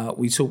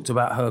 We talked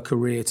about her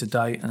career to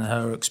date and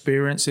her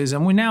experiences.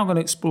 And we're now going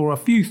to explore a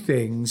few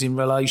things in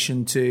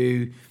relation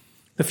to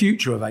the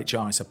future of HR,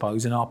 I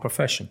suppose, in our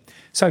profession.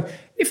 So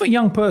if a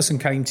young person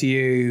came to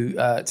you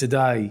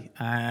today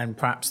and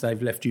perhaps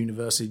they've left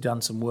university,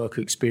 done some work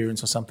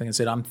experience or something and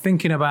said, I'm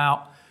thinking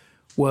about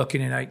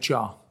working in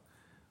HR,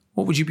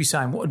 what would you be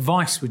saying? What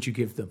advice would you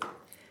give them?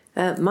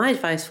 My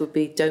advice would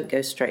be don't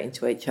go straight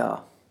into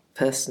HR.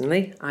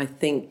 Personally, I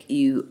think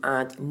you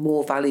add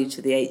more value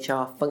to the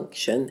HR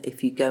function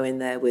if you go in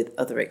there with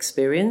other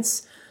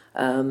experience,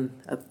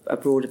 a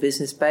broader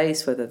business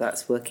base, whether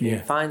that's working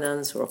in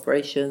finance or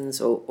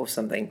operations or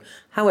something.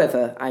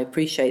 However, I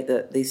appreciate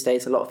that these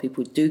days a lot of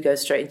people do go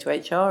straight into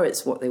HR.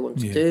 It's what they want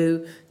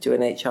to do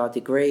an HR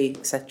degree,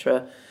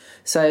 etc.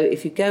 So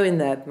if you go in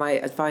there, my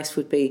advice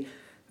would be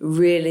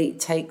really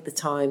take the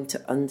time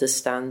to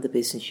understand the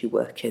business you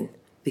work in.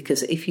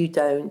 Because if you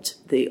don't,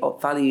 the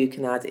value you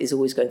can add is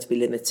always going to be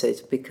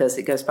limited, because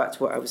it goes back to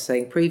what I was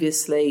saying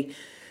previously.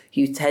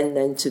 You tend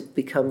then to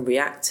become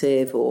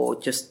reactive or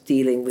just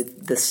dealing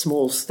with the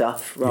small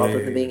stuff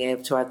rather than being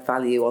able to add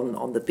value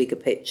on the bigger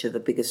picture,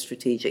 the bigger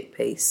strategic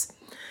piece.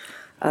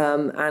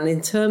 And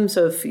in terms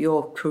of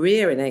your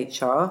career in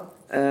HR,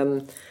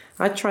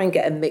 I try and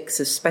get a mix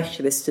of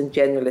specialist and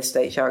generalist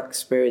HR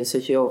experience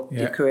as your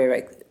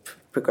career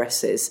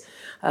progresses.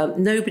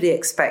 Nobody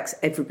expects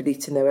everybody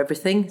to know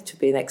everything, to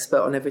be an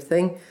expert on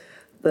everything,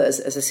 but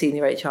as a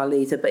senior HR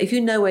leader. But if you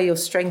know where your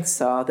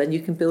strengths are, then you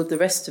can build the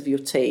rest of your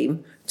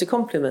team to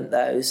complement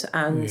those.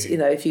 And,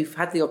 if you've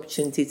had the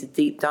opportunity to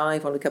deep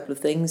dive on a couple of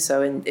things.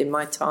 So in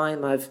my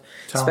time, I've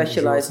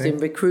specialised in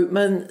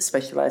recruitment,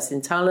 specialised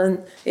in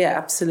talent. Yeah,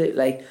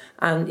 absolutely.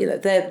 And,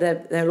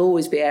 there'll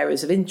always be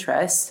areas of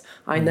interest.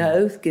 I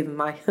know, given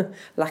my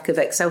lack of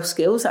Excel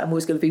skills, I'm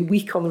always going to be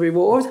weak on the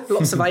reward.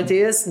 Lots of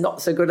ideas,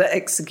 not so good at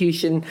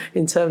execution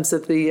in terms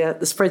of the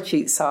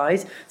spreadsheet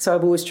side. So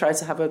I've always tried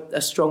to have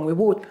a strong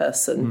reward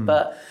person.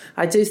 But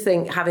I do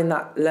think having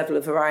that level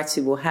of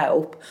variety will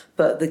help.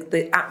 But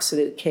the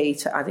absolute key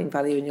to adding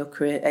value in your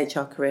career,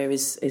 HR career,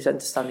 is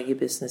understanding your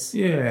business.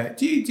 Yeah.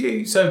 Do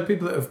you so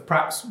people that have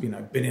perhaps been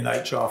in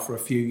HR for a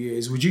few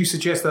years, would you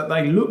suggest that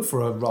they look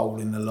for a role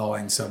in the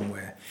line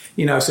somewhere?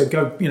 So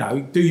go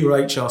do your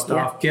HR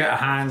stuff, get a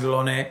handle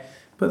on it,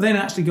 but then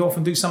actually go off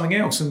and do something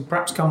else and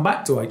perhaps come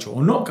back to HR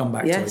or not come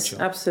back to HR. Yes,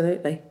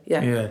 absolutely.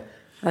 Yeah. Yeah.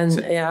 And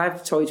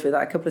I've toyed with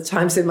that a couple of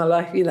times in my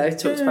life,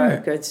 talked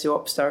about going to do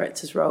ops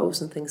directors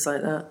roles and things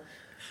like that.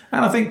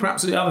 And I think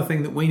perhaps the other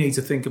thing that we need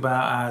to think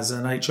about as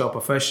an HR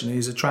profession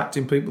is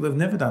attracting people that have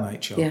never done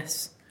HR.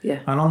 Yes, yeah.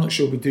 And I'm not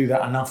sure we do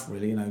that enough,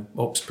 really.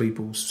 Ops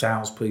people,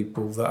 sales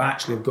people that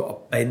actually have got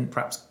a bend,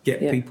 perhaps get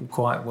people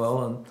quite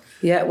well and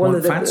one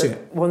of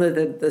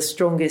the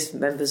strongest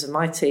members of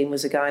my team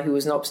was a guy who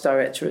was an ops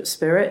director at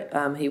Spirit.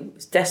 He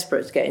was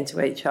desperate to get into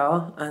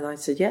HR, and I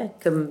said,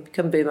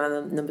 come be my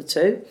number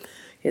two.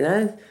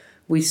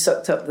 We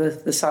sucked up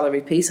the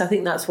salary piece. I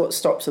think that's what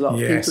stops a lot of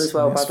people as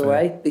well, by the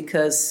way,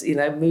 because,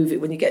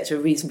 when you get to a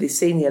reasonably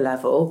senior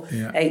level,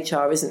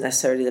 HR isn't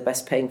necessarily the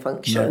best paying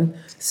function. No.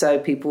 So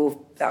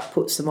that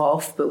puts them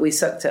off, but we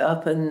sucked it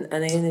up and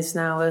Ian is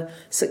now a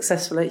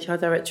successful HR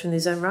director in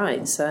his own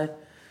right. So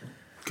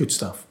good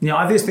stuff.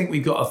 I just think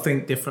we've got to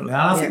think differently.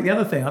 And I think the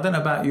other thing, I don't know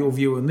about your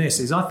view on this,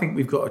 is I think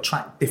we've got to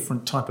attract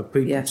different type of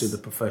people to the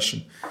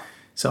profession.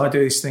 So I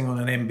do this thing on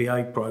an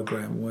MBA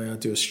program where I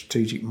do a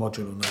strategic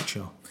module on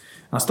HR.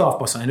 I start off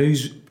by saying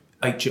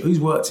who's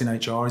worked in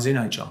HR is in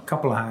HR. A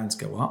couple of hands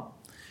go up.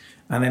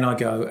 And then I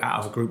go out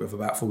of a group of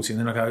about 40. And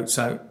then I go,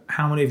 so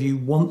how many of you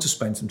want to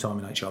spend some time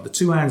in HR? The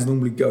two hands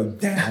normally go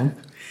down.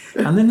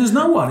 And then there's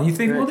no one. And you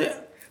think,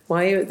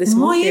 why are you at this?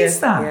 Why is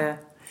that? Yeah.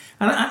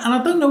 And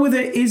I don't know whether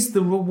it is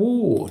the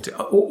reward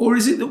or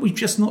is it that we've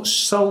just not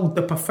sold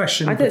the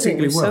profession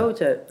particularly well? I don't think we've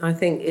sold it. I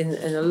think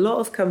in a lot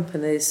of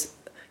companies,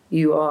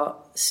 you are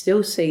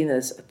still seen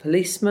as a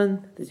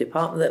policeman, the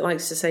department that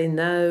likes to say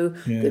no,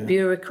 the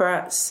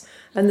bureaucrats,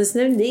 and there's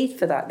no need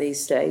for that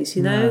these days.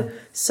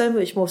 So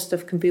much more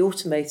stuff can be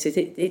automated.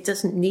 It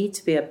doesn't need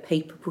to be a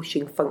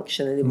paper-pushing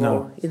function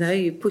anymore. No.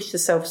 You push the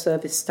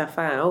self-service stuff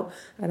out,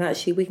 and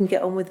actually we can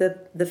get on with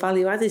the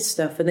value-added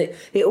stuff. And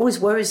it always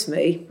worries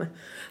me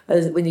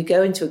when you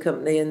go into a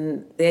company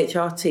and the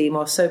HR team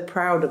are so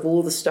proud of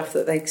all the stuff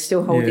that they're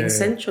still holding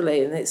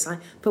centrally, and it's like,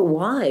 but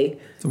why?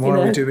 So why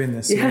are we doing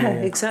this? Yeah,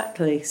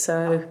 exactly.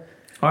 So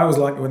I always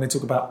like when they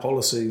talk about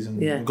policies and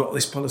we've got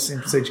this policy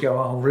and procedure.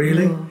 Go, oh,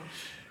 really?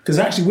 Because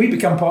actually we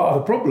become part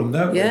of the problem,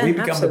 don't we? Yeah, we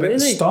become the bit that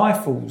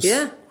stifles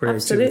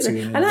creativity.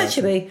 Absolutely. And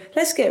actually,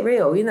 let's get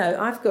real.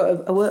 I've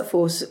got a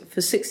workforce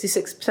for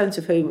 66%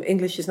 of whom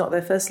English is not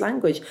their first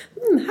language.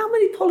 How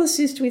many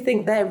policies do we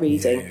think they're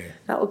reading? Yeah.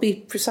 That would be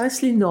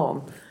precisely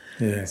none.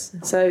 Yes.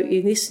 So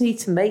you just need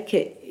to make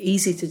it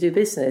easy to do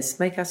business,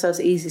 make ourselves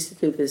easy to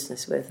do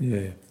business with.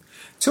 Yeah.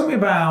 Tell me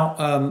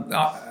about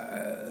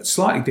a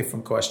slightly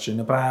different question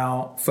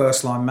about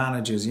first-line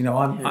managers.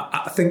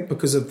 I think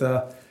because of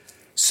the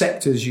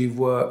sectors you've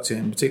worked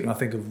in, particularly I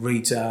think of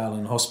retail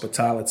and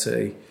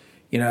hospitality,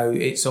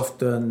 it's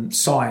often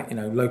site,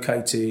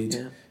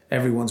 located,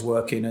 everyone's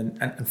working and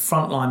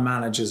frontline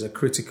managers are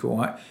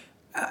critical.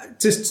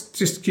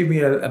 Just give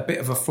me a bit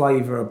of a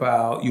flavour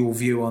about your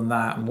view on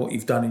that and what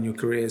you've done in your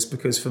careers,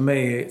 because for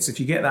me, it's if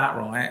you get that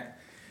right,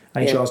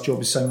 HR's job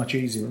is so much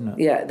easier, isn't it?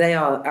 Yeah, they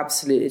are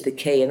absolutely the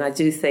key. And I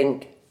do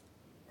think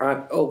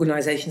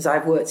organisations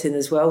I've worked in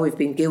as well, we've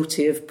been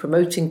guilty of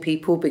promoting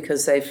people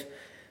because they've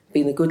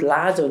been a good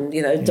lad and,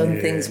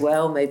 done things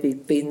well, maybe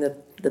been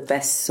the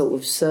best sort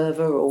of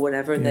server or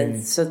whatever, and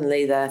then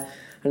suddenly they're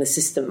an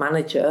assistant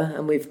manager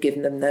and we've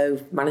given them no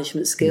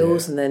management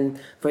skills and then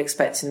we're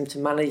expecting them to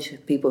manage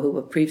people who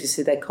were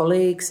previously their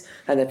colleagues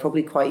and they're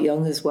probably quite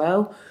young as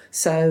well.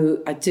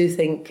 So I do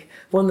think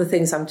one of the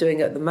things I'm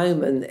doing at the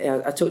moment,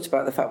 I talked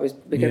about the fact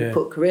we're going to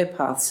put career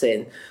paths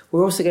in.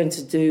 We're also going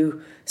to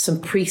do some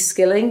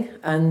pre-skilling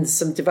and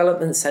some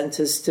development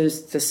centres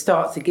to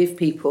start to give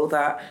people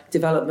that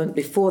development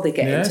before they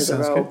get into the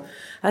role. Good.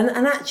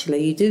 And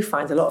actually, you do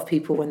find a lot of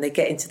people when they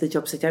get into the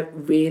jobs, they don't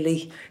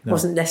really,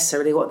 wasn't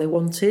necessarily what they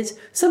wanted.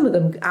 Some of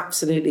them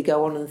absolutely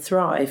go on and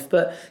thrive.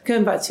 But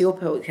going back to your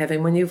point,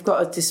 Kevin, when you've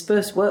got a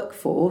dispersed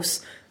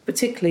workforce,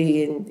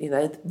 particularly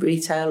in,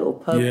 retail or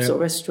pubs or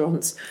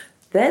restaurants,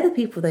 they're the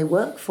people they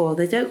work for.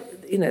 They don't,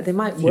 they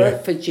might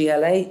work for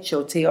GLH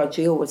or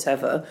TRG or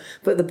whatever,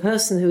 but the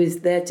person who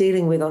is they're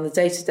dealing with on a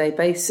day-to-day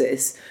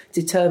basis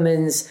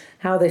determines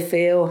how they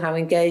feel, how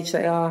engaged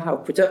they are, how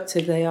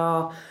productive they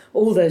are,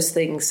 all those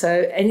things.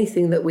 So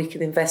anything that we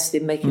can invest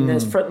in making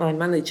those frontline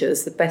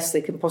managers the best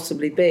they can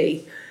possibly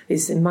be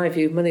is, in my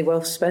view, money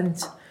well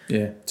spent.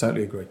 Yeah,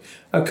 totally agree.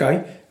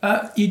 Okay,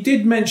 you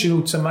did mention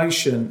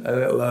automation a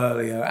little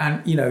earlier,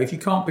 and if you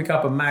can't pick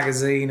up a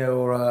magazine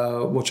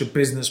or watch a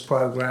business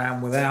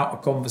program without a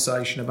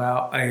conversation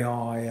about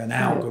AI and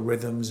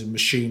algorithms and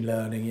machine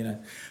learning,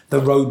 the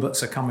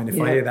robots are coming.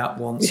 If I hear that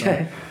once,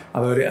 I've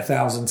heard it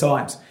 1,000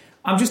 times.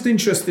 I'm just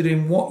interested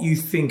in what you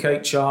think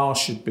HR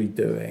should be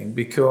doing,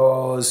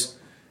 because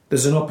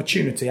there's an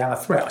opportunity and a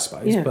threat, I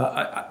suppose,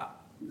 but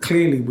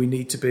clearly we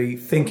need to be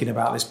thinking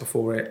about this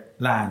before it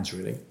lands,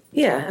 really.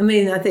 Yeah, I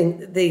mean, I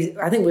think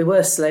we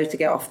were slow to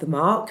get off the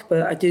mark,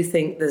 but I do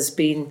think there's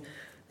been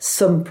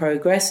some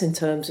progress in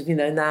terms of,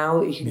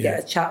 now you can get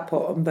a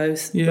chatbot on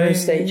most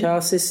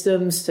HR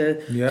systems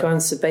to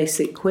answer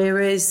basic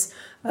queries.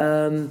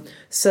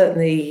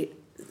 Certainly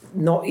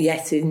not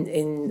yet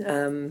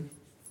in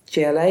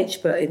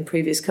GLH, but in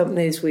previous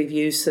companies we've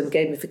used some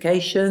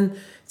gamification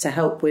to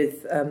help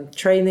with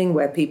training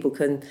where people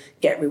can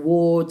get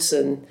rewards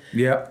and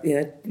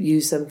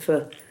use them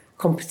for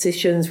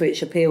competitions,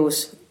 which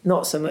appeals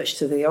not so much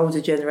to the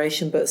older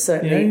generation, but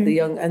certainly the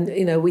young. And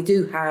we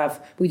do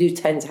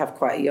tend to have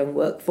quite a young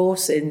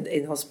workforce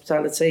in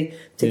hospitality,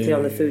 particularly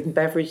on the food and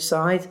beverage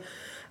side.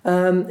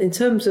 In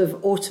terms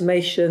of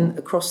automation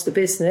across the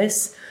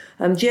business,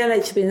 GLH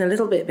has been a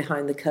little bit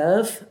behind the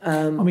curve.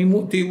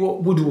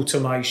 What would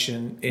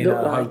automation in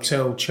a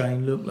hotel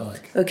chain look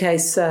like? Okay,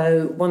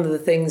 so one of the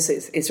things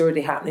it's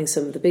already happening in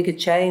some of the bigger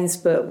chains,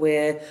 but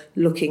we're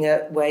looking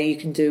at where you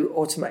can do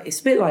automate.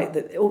 It's a bit like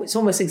it's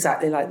almost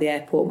exactly like the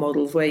airport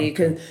models where you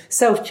can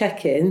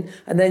self-check-in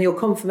and then your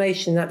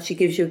confirmation actually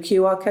gives you a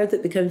QR code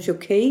that becomes your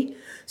key.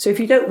 So if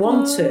you don't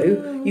want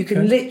to, you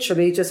can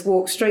literally just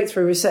walk straight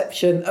through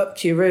reception up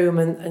to your room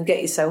and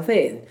get yourself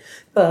in.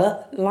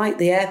 But like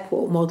the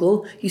airport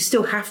model, you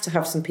still have to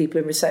have some people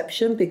in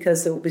reception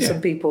because there will be some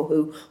people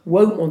who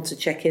won't want to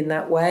check in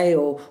that way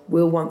or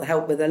will want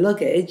help with their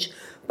luggage.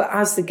 But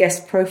as the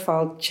guest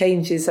profile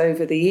changes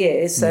over the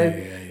years,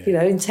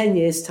 in 10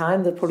 years'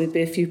 time, there'll probably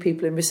be a few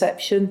people in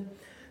reception.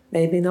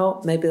 Maybe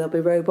not, maybe there'll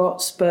be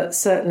robots, but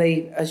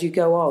certainly as you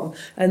go on.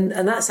 And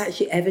that's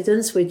actually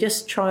evidence. We're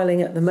just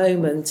trialling at the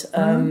moment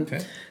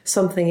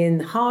something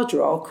in Hard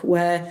Rock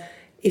where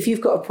if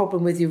you've got a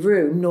problem with your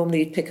room,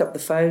 normally you'd pick up the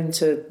phone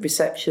to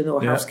reception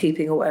or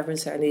housekeeping or whatever and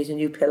say, I need a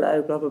new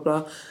pillow, blah, blah,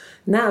 blah.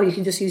 Now you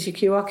can just use your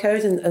QR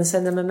code and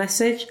send them a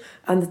message.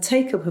 And the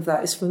take-up of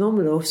that is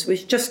phenomenal,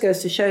 which just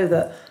goes to show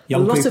that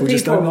young a lot of people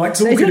just don't like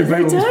talking to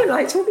people. They don't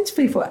like talking to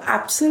people.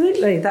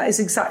 Absolutely. That is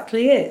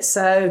exactly it.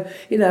 So,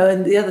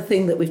 and the other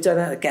thing that we've done,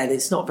 again,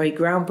 it's not very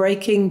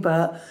groundbreaking,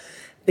 but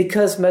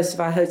because most of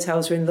our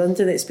hotels are in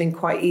London, it's been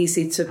quite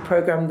easy to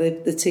program the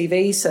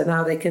TV. So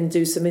now they can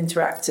do some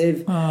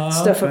interactive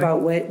stuff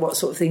about what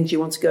sort of things you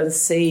want to go and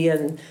see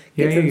and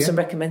give them some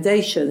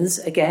recommendations.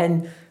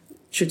 Again,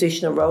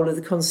 traditional role of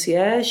the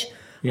concierge.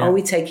 Yeah. Are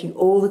we taking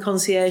all the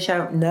concierge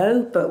out?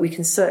 No, but we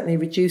can certainly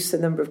reduce the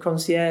number of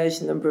concierge,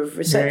 the number of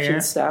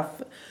reception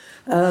staff.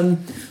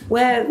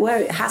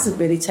 Where it hasn't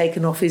really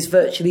taken off is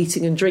virtual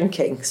eating and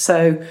drinking.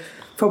 So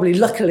probably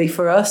luckily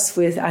for us,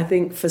 I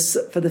think for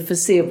the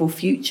foreseeable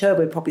future,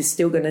 we're probably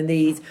still going to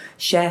need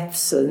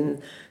chefs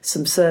and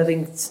some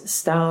serving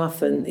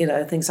staff and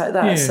things like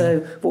that. Yeah. So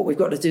what we've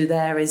got to do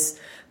there is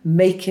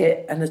make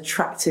it an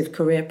attractive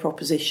career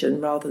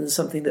proposition rather than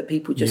something that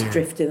people just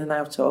drift in and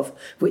out of,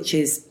 which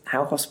is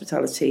how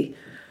hospitality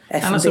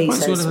F&B and I suppose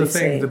one of the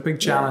things, the big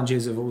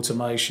challenges of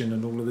automation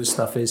and all of this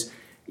stuff is,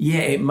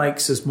 it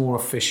makes us more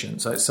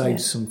efficient, so it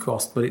saves some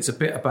cost, but it's a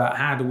bit about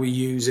how do we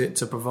use it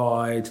to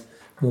provide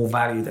more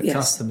value to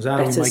customers, how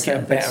do we make it a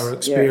better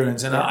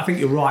experience? And I think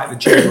you're right, the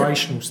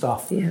generational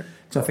stuff.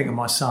 So I think of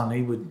my son,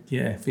 he would,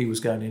 if he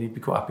was going in, he'd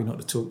be quite happy not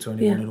to talk to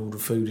anyone and order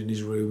food in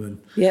his room.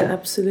 And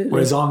absolutely.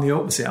 Whereas I'm the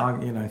opposite, I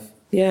like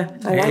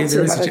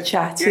to have a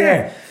chat.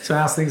 So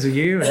how's things with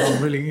you? And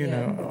I'm really,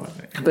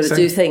 But I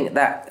do think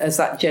that as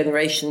that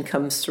generation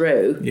comes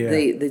through,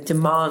 the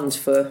demand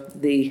for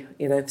the,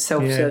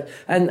 self-serve,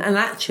 and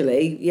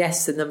actually,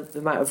 yes, the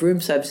amount of room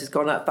service has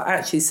gone up, but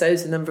actually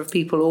so's the number of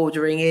people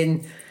ordering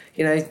in.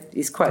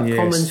 It's quite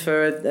common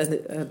for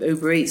an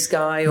Uber Eats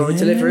guy or a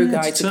Deliveroo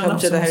guy to come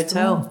to the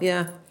hotel.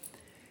 Yeah.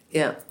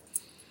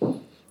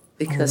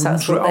 Because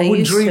that's what they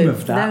used to. I wouldn't dream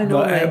of that.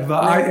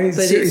 But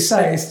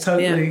it's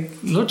totally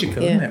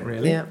logical, isn't it,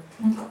 really? Yeah.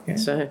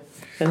 So,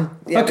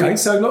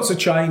 so lots of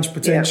change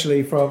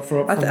potentially from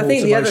I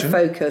think the other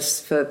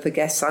focus for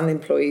guests and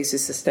employees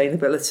is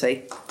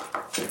sustainability.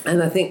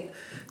 And I think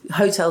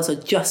hotels are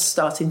just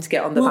starting to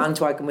get on the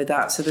bandwagon with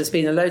that. So there's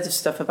been a load of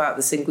stuff about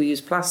the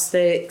single-use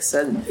plastics,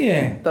 but the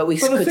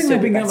thing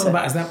they've been going on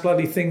about is that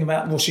bloody thing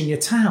about washing your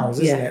towels,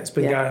 isn't it? It's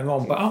been going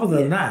on. But other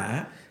than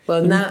that,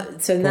 well, now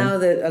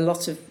that a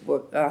lot of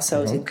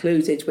ourselves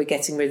included, we're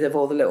getting rid of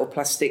all the little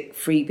plastic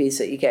freebies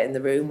that you get in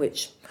the room,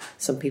 which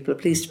some people are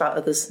pleased about,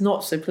 others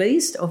not so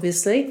pleased,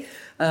 obviously,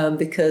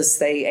 because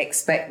they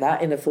expect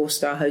that in a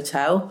 4-star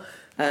hotel,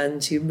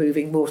 and you're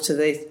moving more to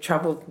the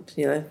travel,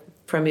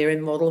 Premier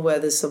Inn model where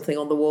there's something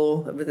on the wall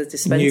with a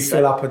dispenser. You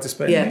fill up a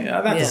dispenser.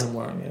 That doesn't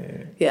work.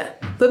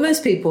 But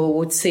most people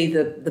would see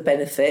the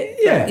benefit.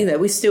 But,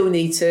 we still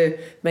need to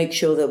make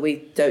sure that we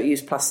don't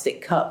use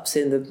plastic cups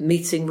in the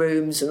meeting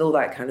rooms and all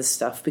that kind of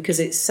stuff because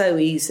it's so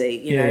easy.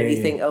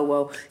 You think, oh,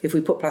 well, if we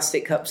put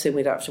plastic cups in,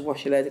 we'd have to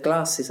wash a load of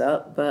glasses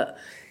up. But,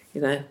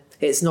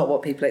 it's not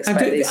what people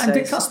expect these days. And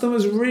do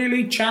customers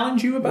really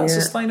challenge you about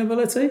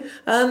sustainability?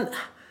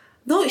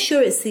 Not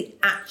sure it's the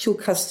actual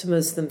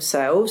customers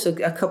themselves.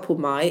 A couple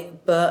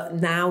might, but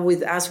now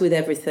as with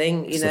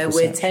everything,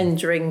 we're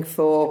tendering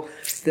for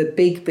the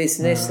big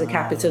business, the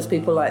capitals,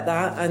 people like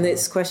that, and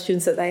it's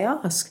questions that they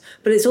ask.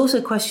 But it's also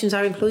questions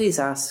our employees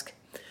ask.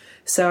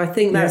 So I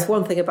think that's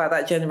one thing about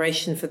that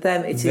generation. For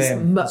them, it is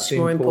much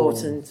more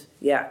important.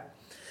 Yeah.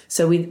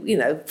 So we,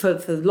 for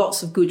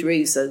lots of good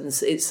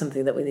reasons, it's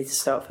something that we need to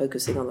start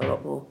focusing on a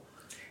lot more.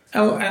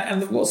 Oh,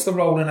 and what's the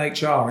role in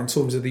HR in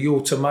terms of the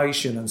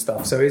automation and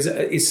stuff? So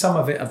is some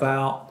of it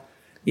about,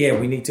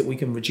 we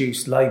can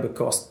reduce labour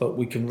costs, but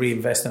we can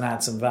reinvest and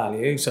add some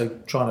value. So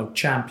trying to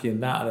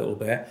champion that a little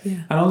bit.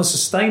 Yeah. And on the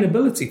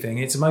sustainability thing,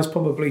 it's most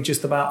probably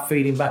just about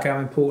feeding back how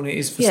important it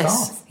is for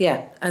staff.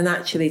 Yeah, and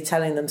actually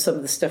telling them some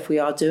of the stuff we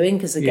are doing,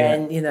 because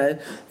again,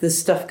 there's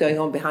stuff going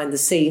on behind the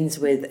scenes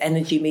with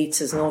energy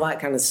meters and all that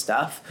kind of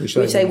stuff, which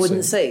they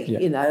wouldn't see.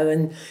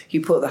 And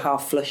you put the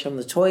half flush on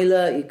the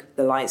toilet,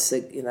 the lights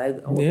are,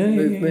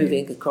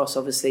 moving across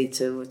obviously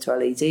to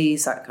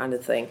LEDs, that kind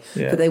of thing.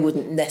 Yeah. But they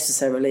wouldn't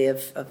necessarily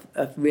have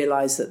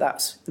realised that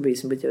that's the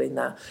reason we're doing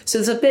that. So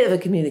there's a bit of a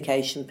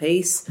communication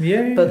piece,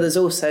 but there's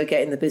also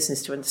getting the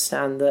business to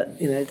understand that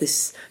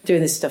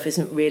doing this stuff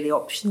isn't really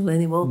optional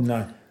anymore.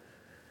 No.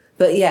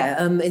 But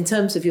in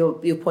terms of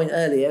your point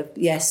earlier,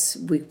 yes,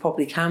 we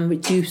probably can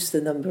reduce the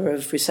number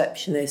of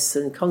receptionists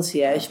and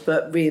concierge,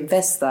 but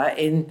reinvest that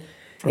in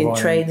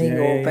training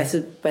or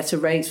better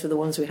rates for the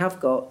ones we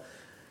have got.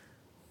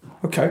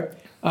 Okay.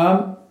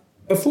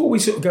 Before we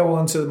sort of go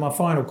on to my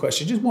final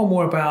question, just one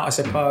more about, I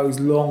suppose,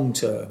 long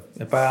term,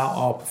 about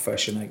our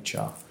profession,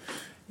 HR.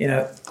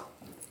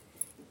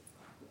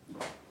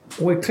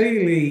 We're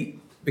clearly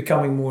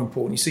becoming more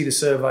important. You see the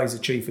surveys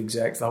of chief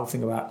execs, the whole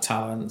thing about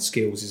talent and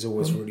skills is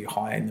always really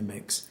high in the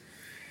mix.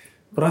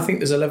 But I think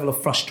there's a level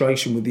of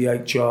frustration with the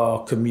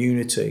HR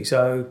community.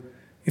 So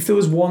if there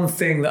was one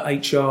thing that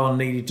HR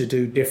needed to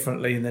do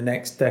differently in the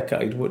next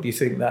decade, what do you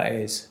think that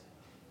is?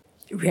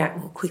 React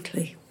more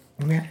quickly.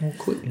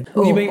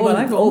 What do you mean by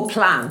that? Or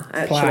plan,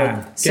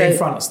 actually. Get in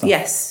front of stuff.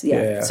 Yes,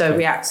 So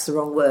react's the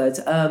wrong word.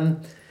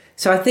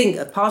 So I think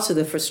a part of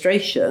the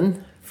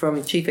frustration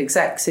from chief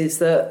execs is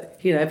that,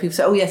 people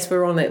say, oh, yes,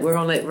 we're on it,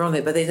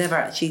 but they never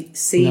actually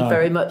see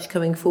very much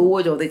coming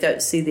forward, or they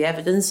don't see the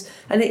evidence.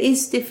 And it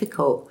is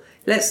difficult.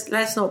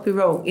 Let's not be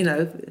wrong.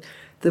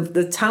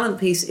 The talent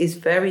piece is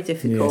very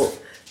difficult.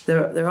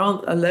 Yeah. There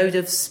aren't a load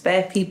of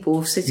spare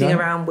people sitting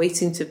around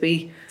waiting to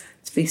be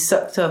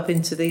sucked up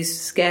into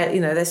these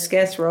they're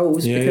scarce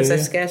roles because they're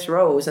scarce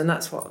roles, and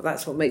that's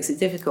what makes it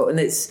difficult. And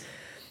it's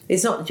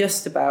not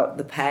just about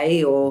the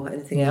pay or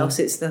anything else.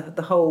 It's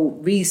the whole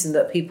reason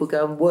that people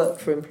go and work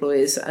for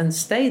employers and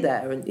stay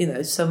there.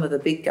 And some of the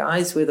big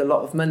guys with a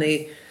lot of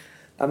money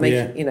are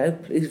making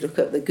you look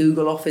at the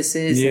Google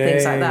offices and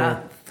things like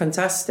that.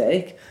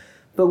 Fantastic.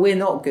 But we're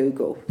not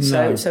Google.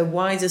 So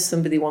why does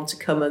somebody want to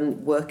come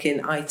and work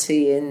in IT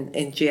in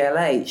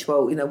GLH?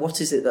 Well,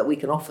 what is it that we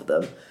can offer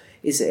them?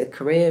 Is it a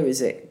career? Is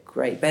it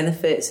great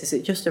benefits? Is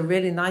it just a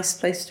really nice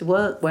place to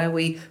work where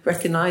we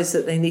recognise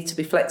that they need to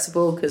be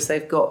flexible because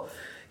they've got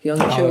young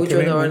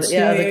children or other commitments?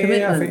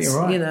 I think you're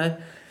right.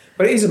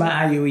 But it is about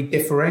how we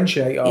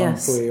differentiate our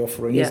employee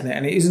offering, isn't it?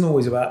 And it isn't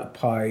always about the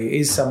pay. It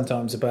is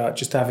sometimes about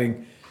just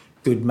having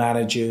good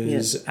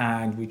managers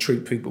and we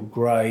treat people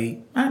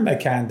great and they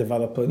can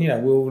develop and,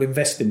 we'll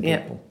invest in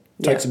people,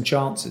 take some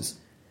chances.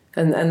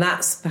 And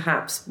that's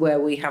perhaps where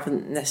we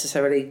haven't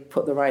necessarily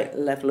put the right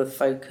level of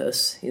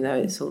focus.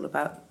 It's all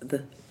about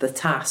the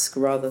task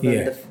rather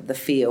than the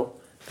feel.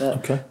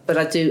 But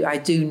I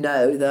do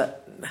know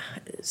that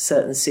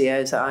certain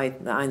CEOs that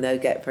I know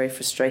get very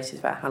frustrated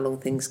about how long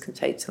things can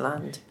take to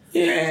land.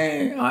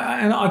 Yeah,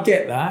 I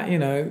get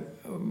that,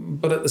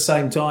 but at the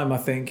same time, I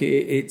think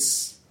it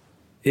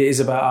is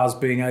about us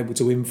being able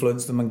to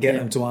influence them and get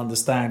them to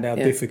understand how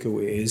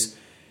difficult it is.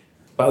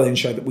 But then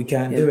show that we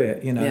can do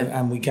it,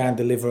 and we can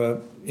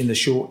deliver in the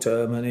short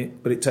term,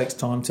 but it takes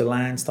time to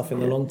land stuff in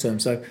the long term.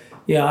 So,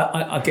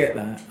 I get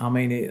that. I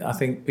mean, I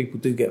think people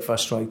do get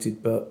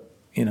frustrated, but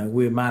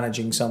we're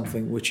managing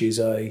something which is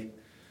a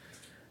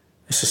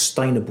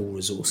sustainable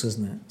resource,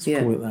 isn't it?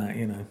 Let's call it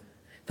that,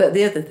 But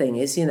the other thing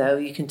is,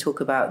 you can talk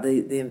about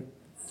the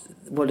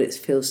what it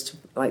feels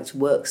like to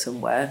work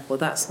somewhere. Well,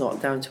 that's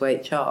not down to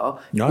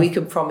HR. No. We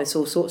can promise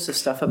all sorts of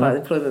stuff about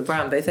the employment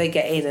brand, but if they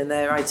get in and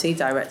their IT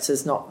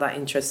director's not that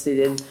interested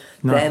in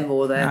them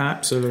or their...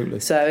 Absolutely.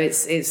 So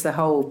it's the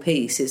whole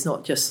piece. It's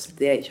not just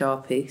the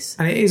HR piece.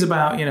 And it is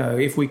about,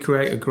 if we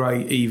create a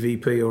great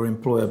EVP or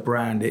employer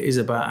brand, it is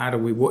about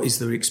what is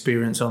the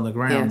experience on the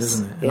ground,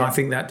 isn't it? And I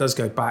think that does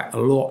go back a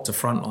lot to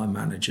frontline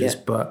managers,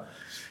 but...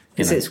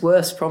 Because it's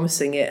worse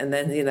promising it and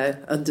then,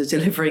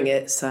 under-delivering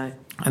it, so...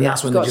 And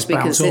that's when they just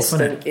bounce off,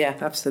 isn't it? Yeah,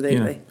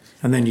 absolutely.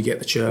 And then you get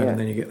the churn and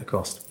then you get the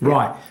cost.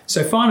 Right.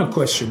 So final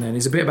question then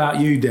is a bit about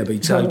you,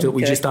 Debbie, so that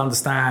we just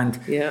understand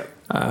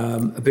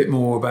a bit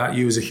more about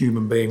you as a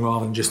human being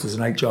rather than just as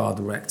an HR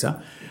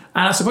director.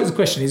 And I suppose the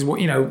question is,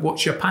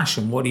 what's your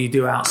passion? What do you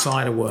do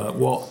outside of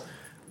work?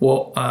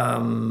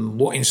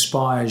 What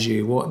inspires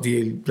you? What do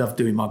you love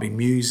doing? Might be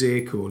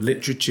music or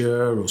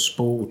literature or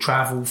sport,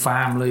 travel,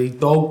 family,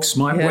 dogs,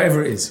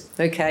 whatever it is.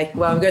 Okay,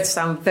 well, I'm going to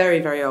sound very,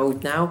 very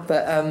old now,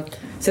 but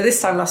so this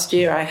time last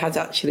year I had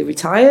actually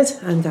retired,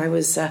 and I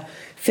was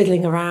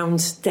fiddling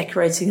around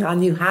decorating our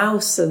new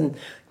house and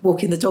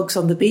walking the dogs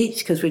on the beach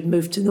because we'd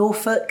moved to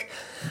Norfolk.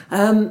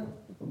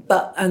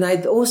 And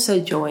I'd also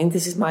joined,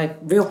 this is my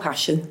real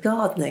passion,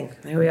 gardening.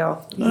 There we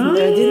are. You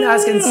didn't know I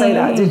was going to say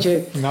that, did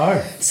you?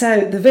 No. So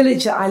the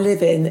village that I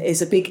live in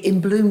is a big In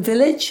Bloom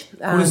village.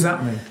 What does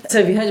that mean? So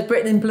have you heard of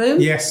Britain in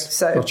Bloom? Yes,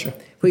 so gotcha.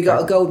 We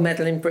got a gold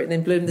medal in Britain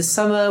in Bloom this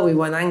summer. We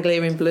won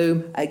Anglia in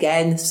Bloom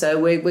again. So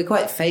we're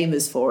quite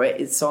famous for it.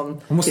 It's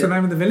on... And what's the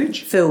name of the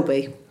village?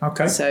 Philby.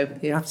 Okay. So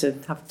you have to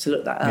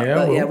look that up. Yeah,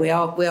 but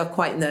well. we are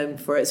quite known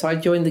for it. So I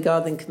joined the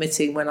gardening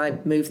committee when I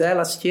moved there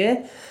last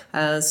year.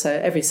 So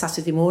every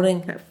Saturday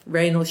morning,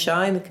 rain or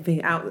shine, I can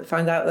be out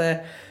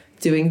there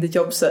doing the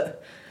jobs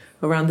that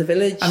around the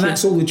village. And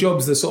that's all the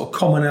jobs, the sort of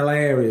communal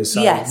areas,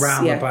 so yes,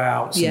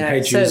 roundabouts and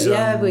hedges.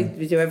 So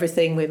we do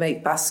everything. We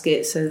make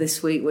baskets. So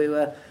this week we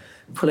were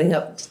pulling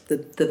up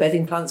the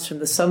bedding plants from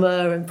the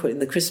summer and putting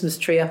the Christmas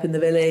tree up in the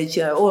village,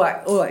 all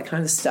that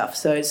kind of stuff.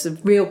 So it's a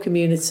real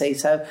community.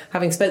 So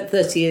having spent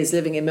 30 years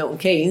living in Milton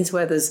Keynes,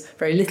 where there's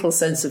very little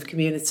sense of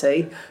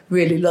community,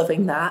 really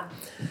loving that.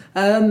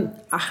 I'm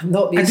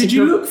not musical. And did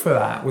you look for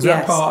that? Was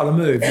Yes. that part of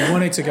the move? You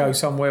wanted to go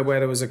somewhere where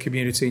there was a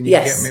community and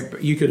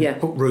you could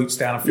put roots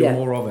down and feel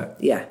more of it?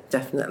 Yeah,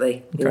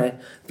 definitely. Okay.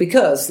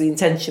 Because the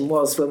intention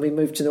was when we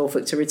moved to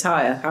Norfolk to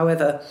retire.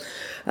 However,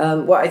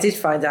 what I did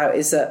find out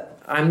is that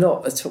I'm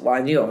not at all, well,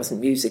 I knew I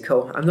wasn't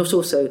musical. I'm not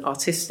also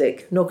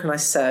artistic, nor can I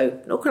sew,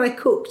 nor can I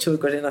cook to a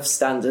good enough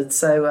standard.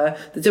 So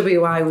the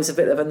WI was a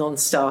bit of a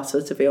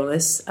non-starter, to be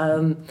honest.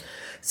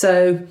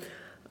 So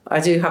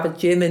I do have a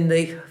gym in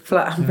the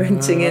flat I'm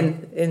renting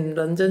in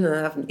London, and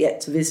I haven't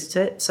yet to visit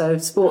it. So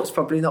sport's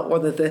probably not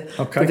one of the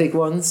big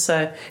ones.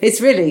 So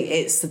it's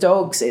the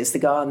dogs, it's the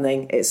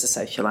gardening, it's the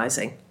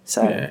socialising.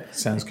 So yeah,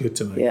 sounds good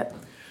to me. Yeah.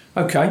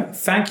 Okay,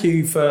 thank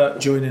you for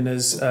joining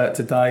us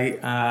today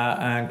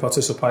and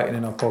participating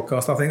in our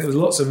podcast. I think there was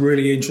lots of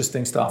really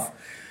interesting stuff.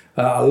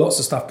 Lots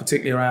of stuff,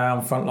 particularly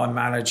around frontline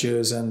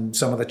managers and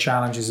some of the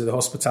challenges of the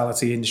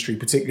hospitality industry,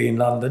 particularly in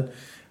London,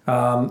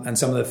 and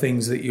some of the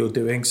things that you're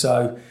doing.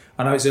 So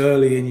I know it's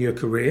early in your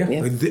career,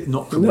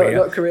 not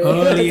career,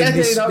 early in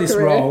this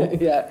role.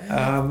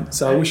 Yeah.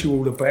 So I wish you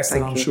all the best,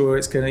 and I'm sure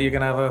you're going to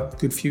have a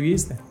good few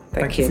years there.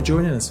 Thank you for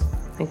joining us.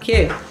 Thank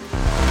you.